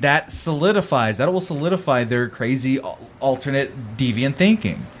 and that will solidify their crazy alternate deviant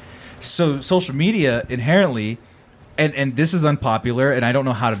thinking. So social media inherently. And this is unpopular, and I don't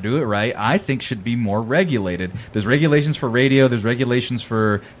know how to do it right, I think should be more regulated. There's regulations for radio, there's regulations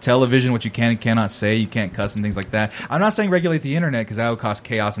for television, what you can and cannot say, you can't cuss and things like that. I'm not saying regulate the internet, because that would cause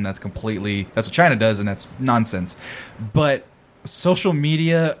chaos, and that's what China does, and that's nonsense. But social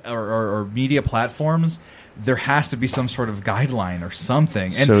media or media platforms, there has to be some sort of guideline or something.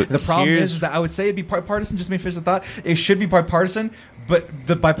 And so the problem is that I would say it'd be bipartisan, just to finish the thought. It should be bipartisan, but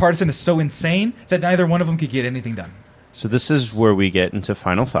the bipartisan is so insane that neither one of them could get anything done. So this is where we get into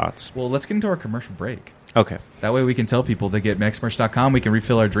final thoughts. Well, let's get into our commercial break. Okay. That way we can tell people to get mexmerch.com. We can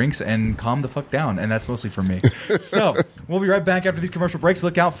refill our drinks and calm the fuck down. And that's mostly for me. So we'll be right back after these commercial breaks.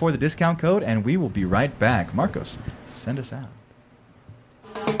 Look out for the discount code, and we will be right back. Marcos, send us out.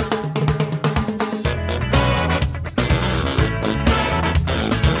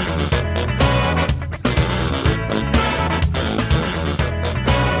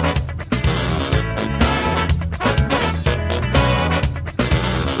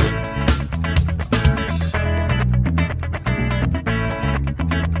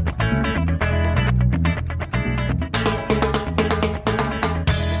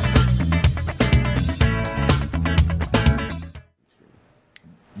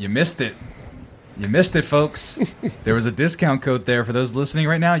 You missed it, folks. There was a discount code there for those listening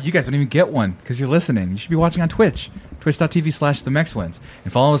right now. You guys don't even get one because you're listening. You should be watching on Twitch, twitch.tv/The Mexcellence.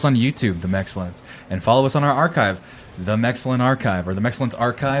 And follow us on YouTube, The Mexcellence. And follow us on our archive, The Mexcellent Archive, or The Mexcellence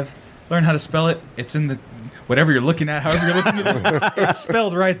Archive. Learn how to spell it. It's in the whatever you're looking at, however you're looking at this. It's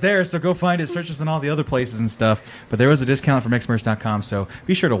spelled right there, so go find it. Search us in all the other places and stuff. But there was a discount from Mexmerch.com, so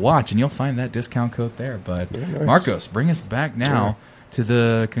be sure to watch, and you'll find that discount code there. But nice. Marcos, bring us back now to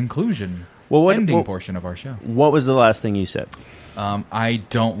the conclusion ending portion of our show. What was the last thing you said? I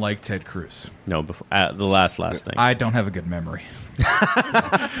don't like Ted Cruz. No, before, the last thing. I don't have a good memory.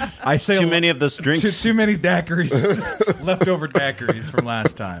 I say too many of those drinks. Too many daiquiris, leftover daiquiris from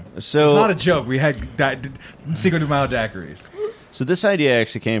last time. So it's not a joke. We had Cinco de Mayo daiquiris. So this idea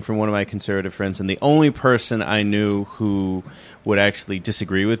actually came from one of my conservative friends, and the only person I knew who would actually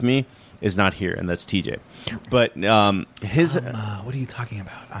disagree with me is not here, and that's TJ. But his... what are you talking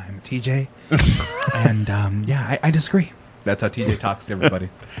about? I'm TJ, and I disagree. That's how TJ talks to everybody.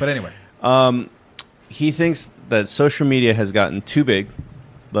 But anyway. He thinks that social media has gotten too big,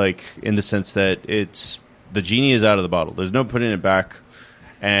 like in the sense that the genie is out of the bottle. There's no putting it back,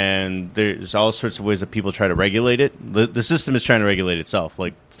 and there's all sorts of ways that people try to regulate it. The system is trying to regulate itself,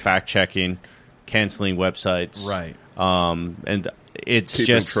 like fact checking, canceling websites, right? And it's keeping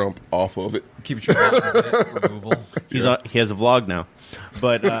just Trump off of it. Keeping Trump off of it. Removal. He has a vlog now.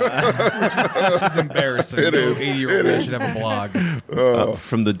 But which is embarrassing. It is. 80-year-old man should have a blog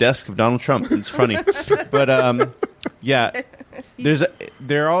from the desk of Donald Trump. It's funny, but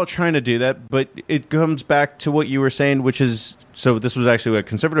they're all trying to do that. But it comes back to what you were saying, which is this was actually a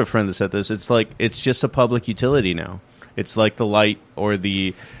conservative friend that said this. It's like it's just a public utility now. It's like the light or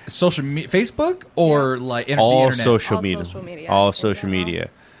the social Facebook or like all the internet. Social media. All social media.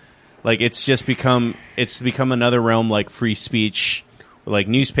 Like it's become another realm like free speech. Like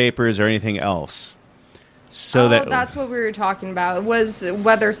newspapers or anything else. So that's what we were talking about. Was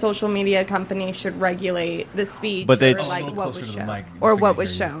whether social media companies should regulate the speech, but or like what was shown, or what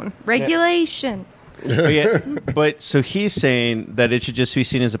was shown. Regulation. But so he's saying that it should just be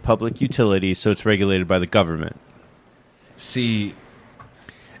seen as a public utility, so it's regulated by the government. See.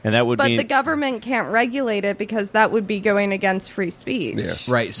 And that would but the government can't regulate it because that would be going against free speech. Yeah.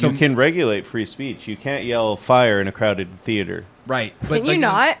 Right. So you can regulate free speech. You can't yell fire in a crowded theater. Right. But can you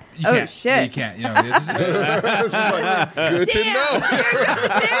not? You shit. You can't. You know, it's like, good to know.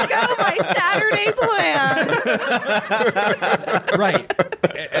 There go my Saturday plan. Right.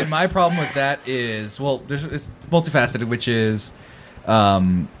 And my problem with that is, it's multifaceted, which is,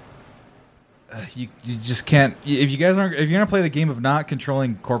 you just can't. If you're gonna play the game of not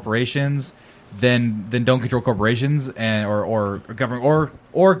controlling corporations, then don't control corporations or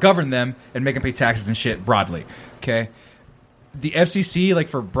govern them and make them pay taxes and shit broadly. Okay. The FCC, like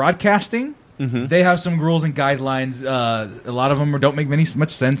for broadcasting, they have some rules and guidelines. A lot of them don't make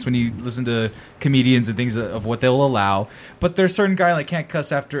much sense when you listen to comedians and things of what they'll allow. But there's certain guys like can't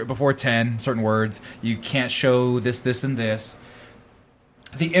cuss before 10 certain words. You can't show this, and this.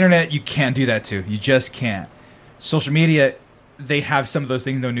 The internet, you can't do that too. You just can't. Social media, they have some of those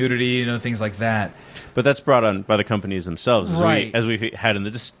things, no nudity, things like that. But that's brought on by the companies themselves, right? As we've had in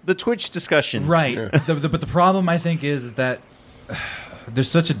the Twitch discussion, right? Yeah. But the problem, I think, is that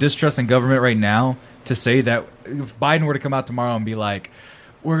there's such a distrust in government right now to say that if Biden were to come out tomorrow and be like,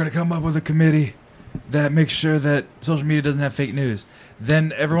 "We're going to come up with a committee that makes sure that social media doesn't have fake news,"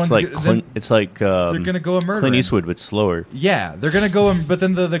 then everyone's they're going to go a murdering. Clint Eastwood, but slower. Yeah, they're going to go, but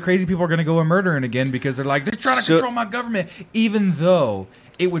then the crazy people are going to go a murdering again because they're like, they're trying to control my government, even though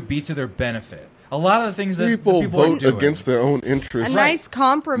it would be to their benefit. A lot of the things that people vote against their own interests. A nice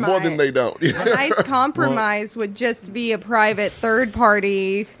compromise. More than they don't. A nice compromise would just be a private third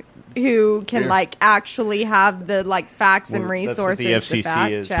party who can actually have the facts and resources. That's what the FCC to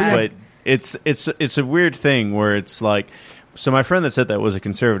fact is, check. but it's a weird thing where it's like. So my friend that said that was a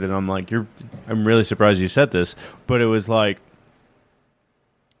conservative, and I'm like, I'm really surprised you said this, but it was like,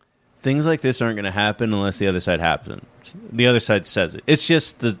 things like this aren't going to happen unless the other side happens. The other side says it. It's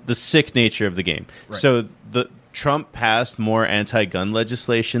just the sick nature of the game. Right. So Trump passed more anti-gun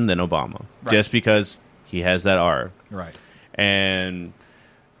legislation than Obama, just because he has that R. Right. And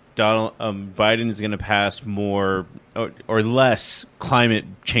Biden is going to pass more or less climate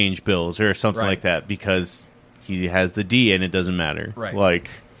change bills or something like that because he has the D and it doesn't matter. Right. Like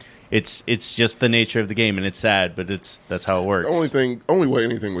it's just the nature of the game, and it's sad, but that's how it works. The only way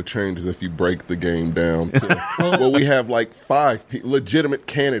anything would change is if you break the game down to we have 5 legitimate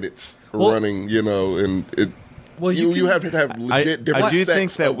candidates running, and you have to have legit different. I do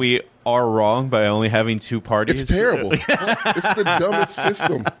think that we are wrong by only having 2 parties. It's terrible. It's the dumbest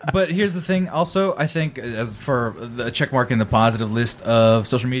system. But here's the thing. Also, I think as for the check mark in the positive list of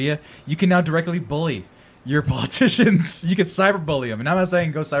social media, you can now directly bully your politicians. You can cyberbully them, and I'm not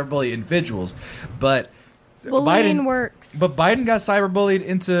saying go cyberbully individuals, but Bullying works. But Biden got cyberbullied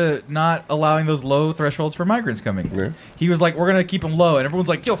into not allowing those low thresholds for migrants coming. Yeah. He was like, we're going to keep them low. And everyone's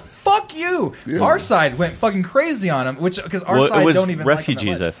like, yo, fuck you. Yeah. Our side went fucking crazy on him, because our side don't even refugees,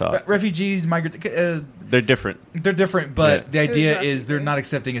 like them I thought. Refugees, migrants. They're different. They're different, but the idea is they're not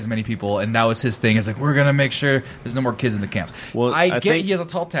accepting as many people. And that was his thing. It's like, we're going to make sure there's no more kids in the camps. Well, I get he has a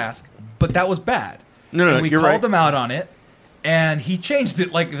tall task, but that was bad. No, and we called him out on it, and he changed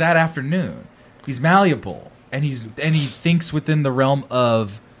it like that afternoon. He's malleable. And he thinks within the realm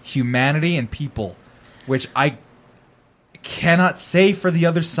of humanity and people, which I cannot say for the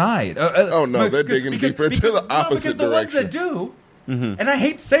other side. They're digging deeper into the opposite direction. Because the ones that do, and I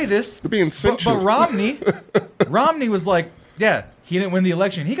hate to say this, they're being censured. But Romney was like, yeah, he didn't win the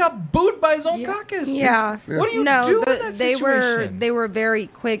election. He got booed by his own caucus. Yeah. What do you do in that situation? They were very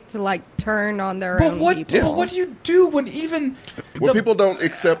quick to like turn on their own people. But what do you do when people don't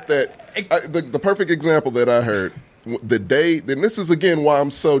accept that? The perfect example that I heard the day. Then this is again why I'm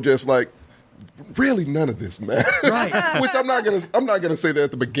so just like, really none of this matters. Right. Which I'm not gonna say that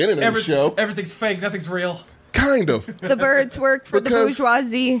at the beginning of the show. Everything's fake. Nothing's real. Kind of. The birds work for the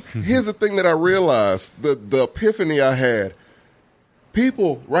bourgeoisie. Here's the thing that I realized, the epiphany I had.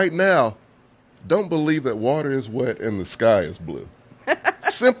 People right now don't believe that water is wet and the sky is blue.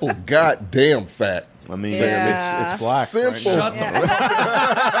 Simple goddamn fact. I mean, it's black. Simple. Right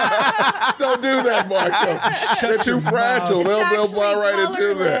Don't do that, Marco. They're too fragile. They'll fly right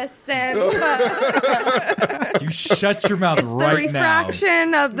into that. You shut your mouth right the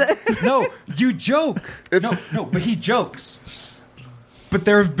refraction now. Of the. No, you joke. No, but he jokes. But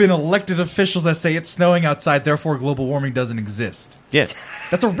there have been elected officials that say it's snowing outside, therefore global warming doesn't exist. Yes.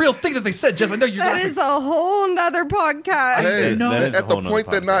 That's a real thing that they said, Jess. I know you're That is a whole nother podcast. Hey, at the point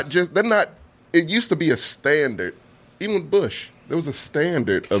they're not. It used to be a standard. Even with Bush, there was a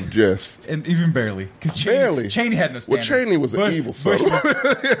standard of just. And even barely. Because Cheney had no standard. Well, Cheney was an evil son.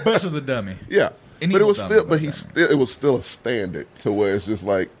 Bush was a dummy. Yeah. But it was it was still a standard to where it's just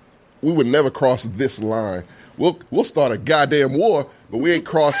like, we would never cross this line. We'll start a goddamn war, but we ain't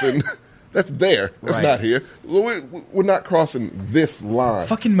crossing. That's there. That's not here. We're not crossing this line.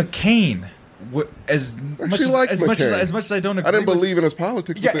 Fucking McCain. As much as I don't agree, I didn't believe in his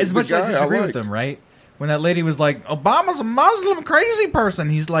politics. Yeah, as much as I disagree with him, right? When that lady was like, Obama's a Muslim crazy person,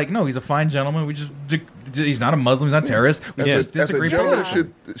 he's like, no, he's a fine gentleman. He's not a Muslim. He's not a terrorist. We just disagree. As a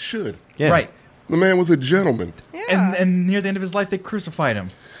gentleman should. Yeah. Right. The man was a gentleman. Yeah. And near the end of his life, they crucified him.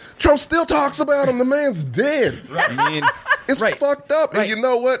 Trump still talks about him. The man's dead. Right. I mean, it's fucked up. Right. And you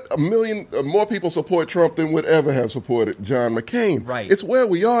know what? 1 million more people support Trump than would ever have supported John McCain. Right. It's where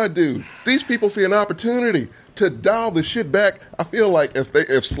we are, dude. These people see an opportunity to dial the shit back. I feel like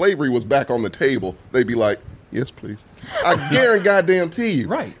if slavery was back on the table, they'd be like, yes, please. I guarantee you.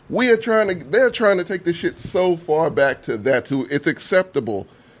 Right. They're trying to take this shit so far back to that too. It's acceptable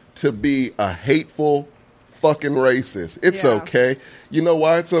to be a hateful fucking racist. It's okay. You know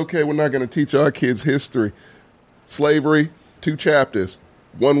why it's okay? We're not going to teach our kids history. Slavery, 2 chapters,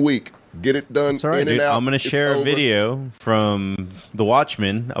 1 week. Get it done. That's all right, in and dude. out. I'm going to share a video from The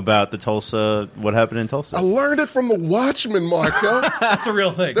Watchmen about what happened in Tulsa. I learned it from The Watchmen, Marco. That's a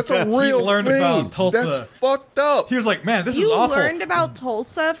real thing. That's a real he learned thing. About Tulsa. That's fucked up. He was like, man, this is awful. You learned about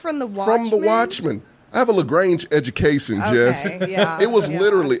Tulsa from The Watchmen? From The Watchmen. I have a LaGrange education, Jess. Yeah, it was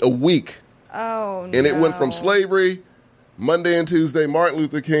literally a week. Oh, no. And it went from slavery, Monday and Tuesday, Martin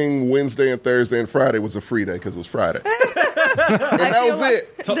Luther King, Wednesday and Thursday, and Friday was a free day because it was Friday. And that was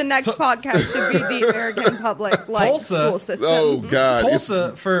it. The next podcast should be the American public school system. Oh, God.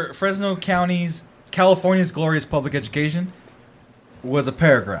 Tulsa, for Fresno County's California's glorious public education, was a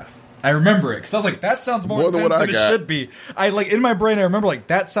paragraph. I remember it because I was like, that sounds more than what it should be. In my brain, I remember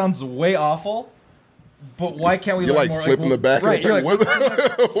that sounds way awful. But why can't we? You're like flipping the back. Right. You're like,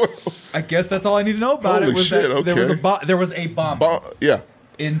 I guess that's all I need to know about it. Was shit, that there was a bomb.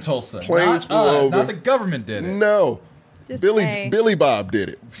 In Tulsa. Planes flew over. Not the government did it. No, Billy Bob did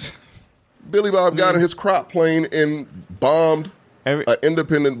it. Billy Bob got in his crop plane and bombed an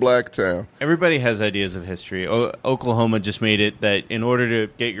independent black town. Everybody has ideas of history. Oklahoma just made it that in order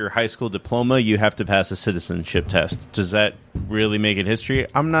to get your high school diploma, you have to pass a citizenship test. Does that really make it history?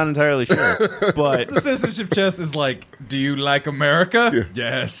 I'm not entirely sure. But the citizenship test is like, do you like America? Yeah.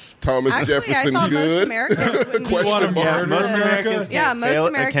 Yes. Thomas Jefferson good? Most Americans Question mark. Most Americans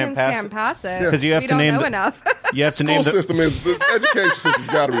can't pass it. Because you have to name enough. You have to name the education system's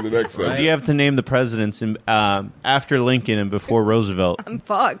got to be the next one. You have to name the presidents after Lincoln and before Roosevelt. I'm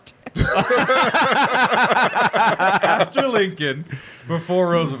fucked. After Lincoln,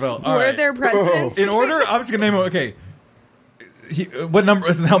 before Roosevelt. Were there presidents? In order, I'm just gonna name them. Okay, What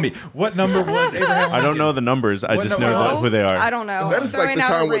number? Help me. What number was Abraham Lincoln? I don't know the numbers. I just know who they are. I don't know. That is like the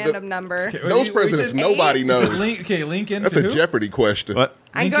time a random number. Those presidents nobody knows. Okay, Lincoln. That's a Jeopardy question. What?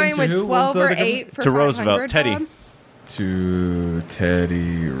 I'm going with 12 or 8 for to Roosevelt. Teddy. Bob. To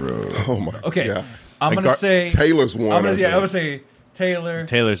Teddy Roosevelt. Oh my God. I'm gonna say Taylor's one. I'm gonna say Taylor.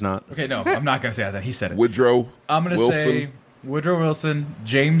 Taylor's not. Okay, no, I'm not gonna say that. He said it. Woodrow. I'm gonna say Woodrow Wilson,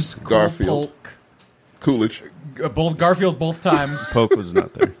 James Garfield, Coolidge, both Garfield both times. Polk was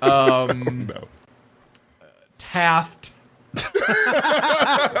not there. No. Taft.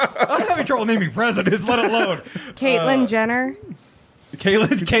 I'm having trouble naming presidents, let alone Caitlyn Jenner.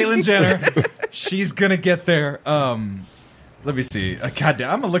 Caitlyn Jenner. She's gonna get there. Let me see.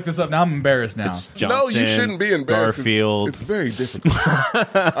 Goddamn, I'm gonna look this up now. I'm embarrassed now. It's Johnson, no, you shouldn't be embarrassed. Garfield. It's very difficult.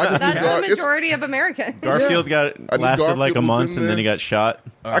 That's the majority of Americans. Garfield lasted like a month and then he got shot.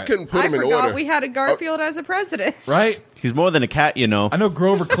 Right. I couldn't put him in order. I forgot we had a Garfield as a president. Right? He's more than a cat, you know. I know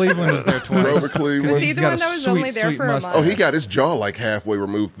Grover Cleveland was there twice. Grover Cleveland. Was he the one that was only there for a month? Oh, he got his jaw like halfway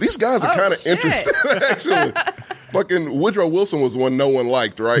removed. These guys are kind of interesting, actually. Fucking Woodrow Wilson was one no one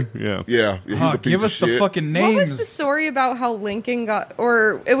liked, right? Yeah. Yeah. He's a piece give of us shit. the fucking names. What was the story about how Lincoln got,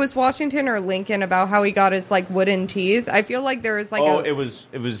 or it was Washington or Lincoln, about how he got his like wooden teeth? I feel like there was like it was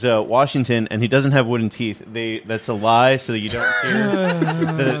Washington, and he doesn't have wooden teeth. That's a lie, so you don't hear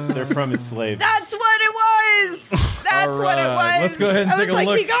that they're from his slaves. That's what it was. That's what it was. Let's go ahead and take a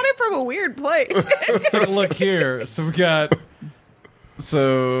look. He got it from a weird place. Let's take a look here. So we got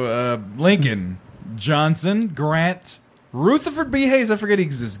Lincoln, Johnson, Grant, Rutherford B. Hayes. I forget he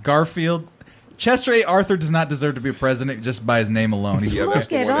exists. Garfield. Chester A. Arthur does not deserve to be a president just by his name alone. He's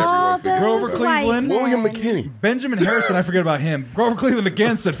Look at all those Grover Cleveland. William McKinney. Benjamin Harrison, I forget about him. Grover Cleveland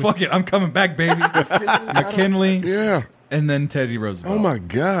again said, fuck it, I'm coming back, baby. McKinley. Yeah. And then Teddy Roosevelt. Oh, my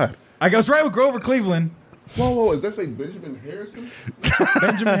God. I was right with Grover Cleveland. Whoa, does that say Benjamin Harrison?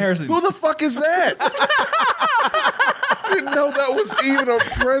 Benjamin Harrison. Who the fuck is that? I didn't know that was even a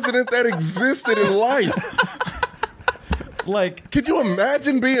president that existed in life. Like, could you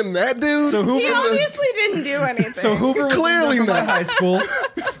imagine being that dude? So Hoover He obviously didn't do anything. So Hoover was clearly from not. high school.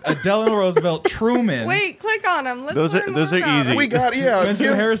 Delano Roosevelt, Truman. Wait, click on him. Let's Those are easy. We got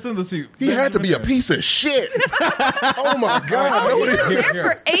Benjamin Harrison. Let's see. He had to be a piece of shit. Oh my God! Oh, he Nobody- was there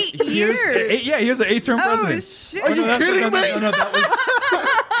for 8 years. He was an 8-term president. Shit. Are you kidding me?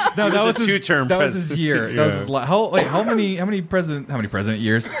 No, that was a 2-term That was his year. Yeah. That was his how many president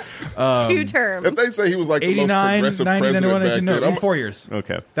years? 2 terms. If they say he was like the most 89, progressive 90, president 91, back no, then, it was 4 years.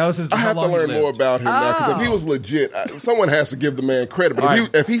 Okay. That was his. I have to learn more about him now because if he was legit, someone has to give the man credit.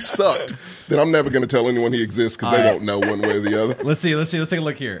 But if he sucked, then I'm never going to tell anyone he exists because they won't know one way or the other. Let's see. Let's take a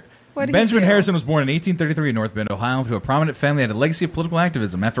look here. What did he Benjamin do? Harrison was born in 1833 in North Bend, Ohio, to a prominent family and had a legacy of political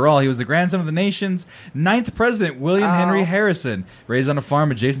activism. After all, he was the grandson of the nation's 9th president, William Henry Harrison, raised on a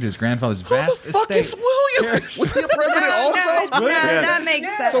farm adjacent to his grandfather's vast Who the fuck estate. is William? Was he a president also? No, that makes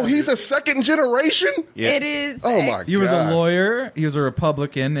sense. So he's a second generation? Yeah. It is. Oh my God. He was a lawyer. He was a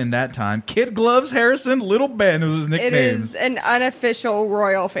Republican in that time. Kid Gloves Harrison, Little Ben was his nickname. It is an unofficial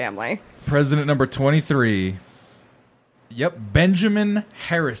royal family. President number 23. Yep, Benjamin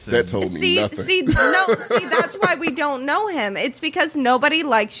Harrison. That told me nothing. See, that's why we don't know him. It's because nobody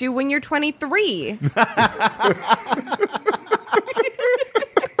likes you when you're 23.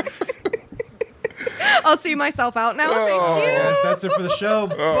 I'll see myself out now. Thank you. Yes, that's it for the show.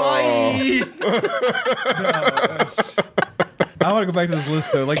 Bye. I want to go back to this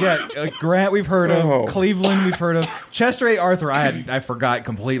list though. Like Grant, we've heard of. Cleveland, we've heard of. Chester A. Arthur, I forgot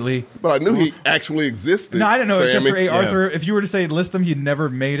completely. But I knew he actually existed. No, I didn't know Sammy. Chester A. Arthur. If you were to say list them, you'd never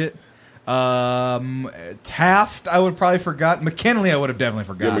made it. Taft, I would probably forgot. McKinley, I would have definitely Yeah,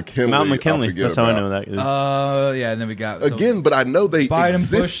 forgot. McKinley. Mount I McKinley. forget That's how I about. know that is. Yeah, and then we got Again, but I know they Biden,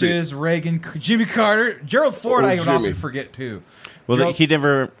 existed. Bushes, Reagan, Jimmy Carter, Gerald Ford. I would Jimmy. often forget too. Well, he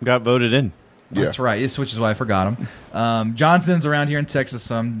never got voted in. That's right. Which is why I forgot him. Johnson's around here in Texas,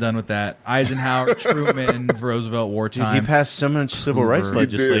 so I'm done with that. Eisenhower, Truman, Roosevelt, wartime. He passed so much civil rights Hoover.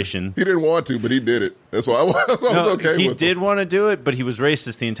 legislation. He didn't want to, but he did it. That's why I was okay he with did him. want to do it, but he was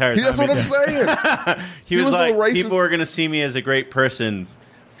racist the entire time. That's what I'm saying. He was was a like, racist. people are going to see me as a great person.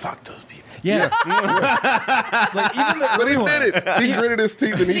 Fuck those people. Yeah. Like, even the But he early did ones. it. He gritted his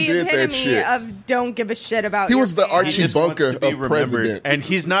teeth and he The did that epitome shit. of don't give a shit about He your was the family. Archie Just wants Bunker to be of remembered, presidents. and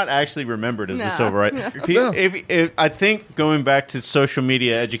he's not actually remembered as the No. civil rights. No. I think going back to social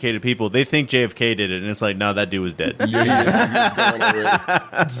media educated people, they think JFK did it, and it's like, no, that dude was dead. Yeah, he was gone already.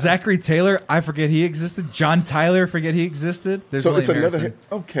 Zachary Taylor, I forget he existed. John Tyler, forget he existed. There's So it's William another Harrison.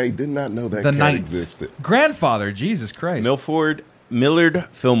 hit. Okay, did not know that The cat ninth. existed. Grandfather, Jesus Christ. Milford, Millard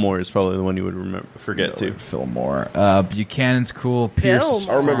Fillmore is probably the one you would forget too. Fillmore. Buchanan's cool. Pierce is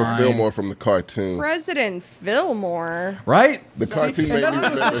I remember fine. Fillmore from the cartoon. President Fillmore. Right? The cartoon made me That's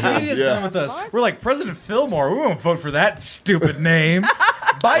what remember social media's him. done with us. We're like, President Fillmore, we won't vote for that stupid name.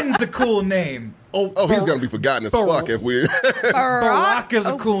 Biden's a cool name. Oh, he's going to be forgotten as fuck if we... Barack is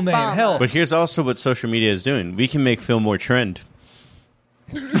a cool name. Obama. Hell. But here's also what social media is doing. We can make Fillmore trend.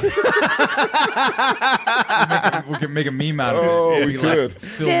 We can make a meme out of it. Oh, It'd we be could.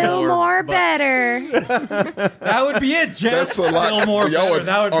 Fillmore better. That would be it, Jeff. That's a lot. Fillmore Y'all better.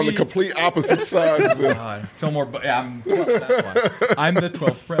 That are would on be the complete opposite sides. God, Fillmore. I'm the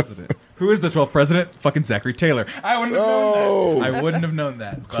 12th president. Who is the 12th president? Fucking Zachary Taylor. I wouldn't have known that. I wouldn't have known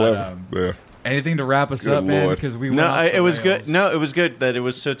that. Clever. But, Yeah. anything to wrap us Good up, man? Lord. Because we No, went off the it was rails. good. No, it was good that it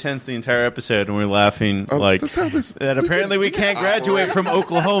was so tense the entire episode, and we were laughing like that's how this- that. Apparently, we can't graduate from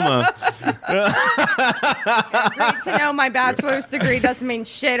Oklahoma. Great to know my bachelor's degree doesn't mean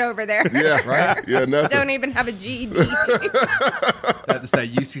shit over there. Yeah, Right? Yeah, nothing. Don't even have a GED. That's that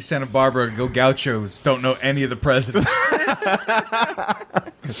UC Santa Barbara Go Gauchos don't know any of the presidents.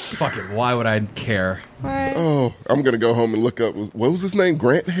 Because fuck it, why would I care? What? Oh, I'm going to go home and look up. What was his name?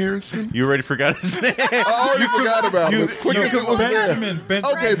 Grant Harrison? You already forgot his name. I already forgot about him. As quick as it was there. Benjamin.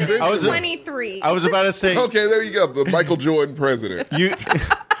 Okay, President I was- 23. I was about to say Okay, there you go. The Michael Jordan president.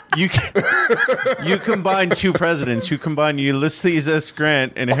 you combine two presidents. You combine Ulysses S.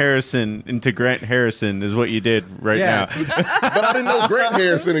 Grant and Harrison into Grant Harrison is what you did right Yeah. now. But I didn't know Grant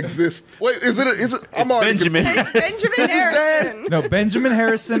Harrison exists. Wait, is it? I'm It's already Benjamin. Benjamin Harrison. No, Benjamin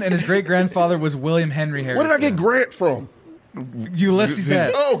Harrison and his great grandfather was William Henry Harrison. Where did I get Grant from? Ulysses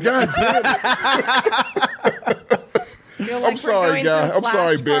S. Oh, God damn it. Feel like I'm we're sorry, going guy. through I'm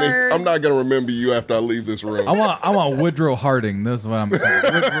sorry, Benny. flashcards. I'm not going to remember you after I leave this room. I want Woodrow Harding. This is what I'm saying.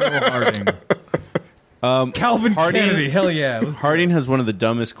 Woodrow Harding. Calvin Harding- Kennedy. Hell yeah. Harding has one of the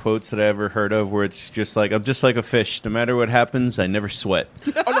dumbest quotes that I ever heard of, where it's just like, "I'm just like a fish. No matter what happens, I never sweat."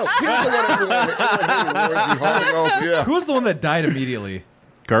 Oh, no. He's the one everyone warns you. Harding also, yeah. Who was the one that died immediately?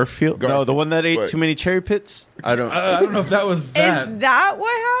 Garfield? No, the one that ate Wait. too many cherry pits. I don't. I don't know if that was that. Is that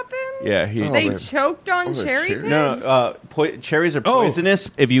what happened? Yeah, he. Oh, They man. choked on Oh, cherry cherry- pits? No, cherries are poisonous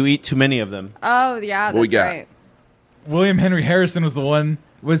if you eat too many of them. Oh, yeah, that's What we got? right. William Henry Harrison was the one.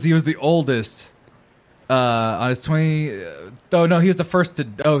 He was the oldest. On his 20. Oh no, he was the first to.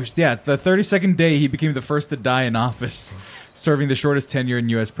 Oh yeah, the 32nd day he became the first to die in office, serving the shortest tenure in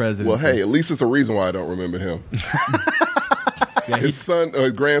U.S. presidency. Well, hey, at least it's a reason why I don't remember him. yeah, His son,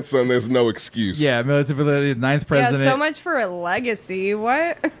 his grandson, there's no excuse. yeah, military ninth president. Yeah, so much for a legacy.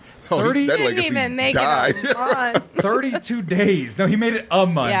 What? Oh, 30 that Didn't legacy even make died. it a month. 32 days. No, he made it a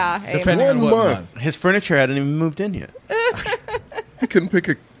month. Yeah, depending on One what month. His furniture hadn't even moved in yet. He couldn't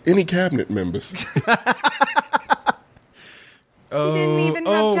pick any cabinet members. Oh, He didn't even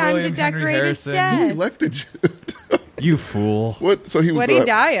have time William to Henry decorate his Harrison. desk. Who elected you? You fool. What? So he was. What'd he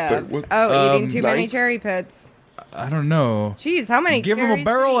die of? what- Eating too many ninth? cherry pits. I don't know. Jeez, how many Give him a cherries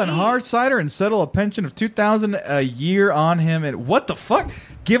barrel did and he hard eat? cider and settle a pension of $2,000 a year on him. And what the fuck?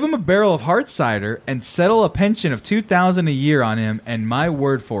 Give him a barrel of hard cider and settle a pension of $2,000 a year on him. And my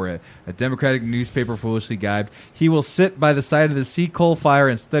word for it, a Democratic newspaper foolishly gibed, he will sit by the side of the sea coal fire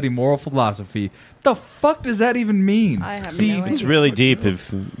and study moral philosophy. The fuck does that even mean? I have See, no idea. It's really deep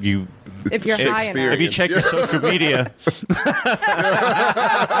if you If you're high Shakespeare. enough. if you check your social media.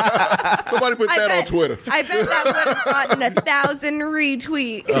 Somebody put that on bet- Twitter. I bet that would have gotten 1,000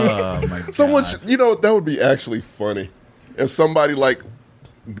 retweets. Oh my god. Someone, that would be actually funny if somebody like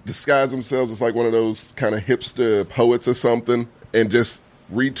disguised themselves as like one of those kind of hipster poets or something and just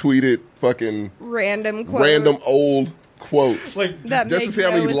retweeted fucking Random quotes. random old quotes, Like, That just to makes see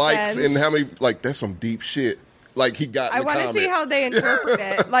how many no likes sense. and how many like that's some deep shit. Like he got. In I the want to see comments. how they interpret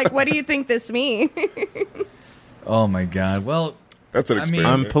it. Like, what do you think this means? oh my god. Well, That's an I mean-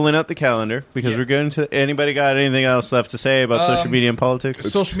 experiment. I'm pulling out the calendar because Yeah. we're going to. Anybody got anything else left to say about social media and politics?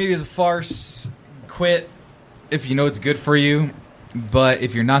 social media is a farce. Quit if you know it's good for you, but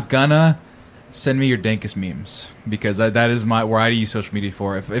if you're not gonna, send me your dankest memes because that is where I use social media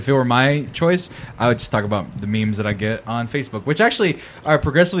for. If it were my choice, I would just talk about the memes that I get on Facebook, which actually are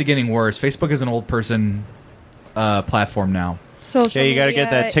progressively getting worse. Facebook is an old person platform now. Social Yeah, you gotta get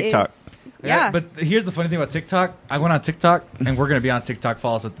media that TikTok. is- Yeah. But here's the funny thing about TikTok. I went on TikTok, and we're going to be on TikTok.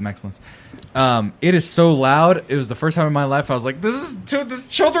 Follow us at the Mexcellence. It is so loud. It was the first time in my life I was like, "This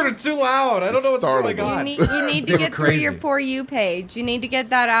children are too loud. I don't It's know what's going startling. on." You need They to were get through your crazy. For You page. You need to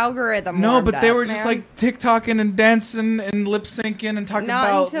get that algorithm. No, warmed but they up, were just man. like TikToking and dancing and lip syncing and talking Not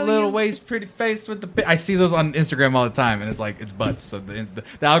about until little you- waist, pretty face with the. I see those on Instagram all the time, and it's like it's butts. So the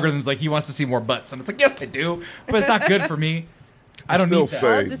algorithm's like he wants to see more butts, and it's like yes, I do, but it's not good for me. I still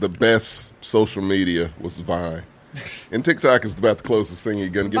say the best social media was Vine. And TikTok is about the closest thing you're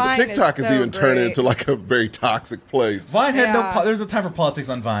going to get. But TikTok is even turning into like a very toxic place. Vine had there's no time for politics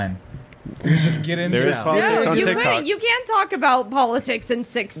on Vine. You just get in there. There is politics on TikTok. You can't talk about politics in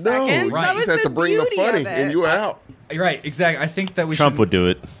 6 seconds. Right. You just have to bring the funny and you're out. Right, exactly. I think that Trump would do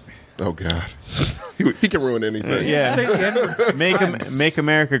it. Oh, God. He can ruin anything. Yeah. Make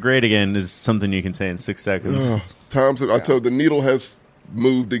America great again is something you can say in 6 seconds. I told the needle has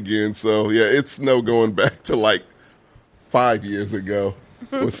moved again. So, yeah, it's no going back to like 5 years ago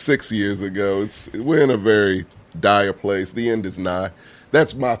or 6 years ago. We're in a very dire place. The end is nigh.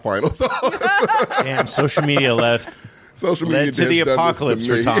 That's my final thought. Damn, social media left. Social media led to the apocalypse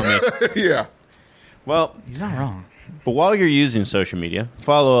for Tommy. Yeah. Well, he's not wrong. But while you're using social media,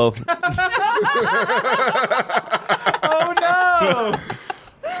 follow. Oh no!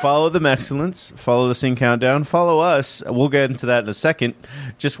 Follow the Mexcellence. Follow the Scene Countdown. Follow us. We'll get into that in a second.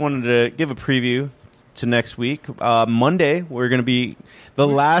 Just wanted to give a preview to next week. Monday, we're going to be the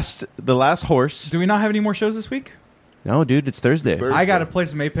last horse. Do we not have any more shows this week? No, dude, it's Thursday. I got to play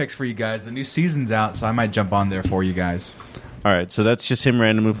some Apex for you guys. The new season's out, so I might jump on there for you guys. All right, so that's just him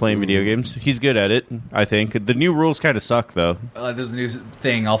randomly playing video games. He's good at it, I think. The new rules kind of suck, though. There's a new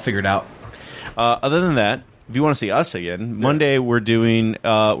thing. I'll figure it out. Other than that, if you want to see us again, Monday we're doing.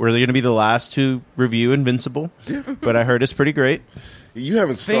 We're going to be the last to review Invincible, but I heard it's pretty great. You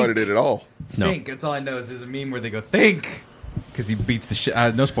haven't started it at all. No. Think. That's all I know is there's a meme where they go, think. Because he beats the shit.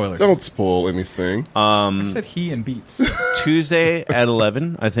 No spoilers. Don't spoil anything. I said he and beats. Tuesday at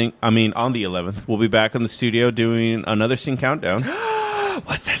 11, on the 11th, we'll be back in the studio doing another Scene Countdown.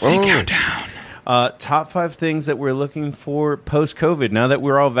 What's that Scene Countdown? Top 5 things that we're looking for post-COVID, now that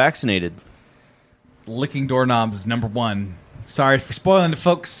we're all vaccinated. Licking doorknobs is number 1. Sorry for spoiling it,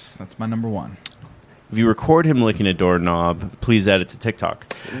 folks. That's my number 1. If you record him licking a doorknob, please add it to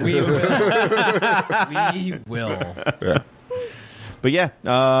TikTok. We will. We will. Yeah. But yeah,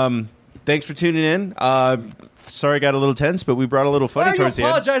 thanks for tuning in. Sorry I got a little tense, but we brought a little funny towards the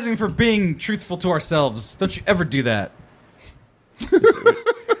end. Why are you apologizing for being truthful to ourselves? Don't you ever do that.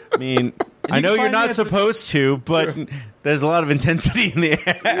 I mean, I know you're not supposed to, but there's a lot of intensity in the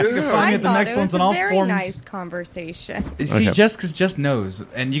air. You can find me at the Mexcellence on all very forms. Nice conversation. See, Jess knows,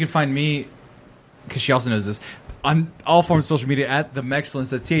 and you can find me because she also knows this on all forms of social media at the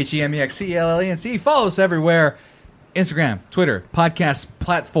Mexcellence. That's TheMexCellence. Follow us everywhere: Instagram, Twitter, podcast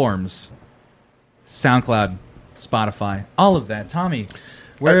platforms, SoundCloud, Spotify, all of that. Tommy,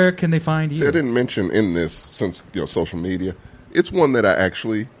 where can they find you? See, I didn't mention in this, since social media, it's one that I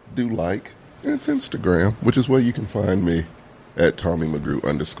actually do like, and it's Instagram, which is where you can find me at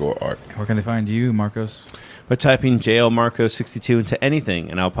TommyMcGrew_art. Where can they find you, Marcos? By typing JLMarcos62 into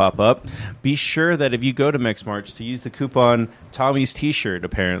anything, and I'll pop up. Be sure that if you go to MexMarch to use the coupon Tommy's T-shirt,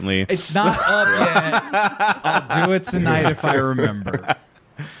 apparently. It's not up yet. I'll do it tonight if I remember.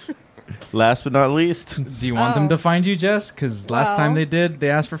 Last but not least. Do you want them to find you, Jess? Because last time they did, they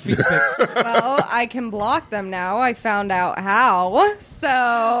asked for feet pics. Well, I can block them now. I found out how.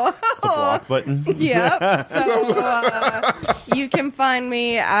 So the block button. Yep. So you can find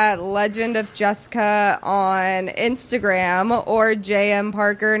me at Legend of Jessica on Instagram or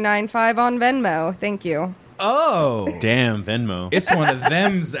JMParker95 on Venmo. Thank you. Oh. Damn, Venmo. It's one of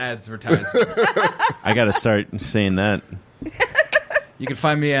them's advertisements. I got to start saying that. You can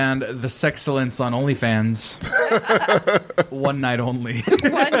find me and the Sexcellence on OnlyFans. One night only.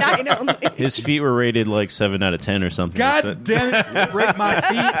 One night only. His feet were rated like 7 out of 10 or something. God damn it. Break my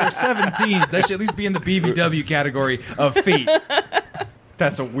feet. They're 17s. They should at least be in the BBW category of feet.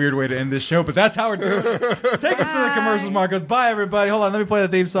 That's a weird way to end this show, but that's how we're doing it. Take us to the commercials, Marcos. Bye, everybody. Hold on. Let me play the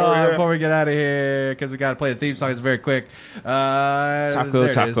theme song before we get out of here, because we got to play the theme song. It's very quick.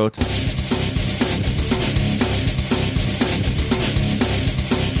 Taco.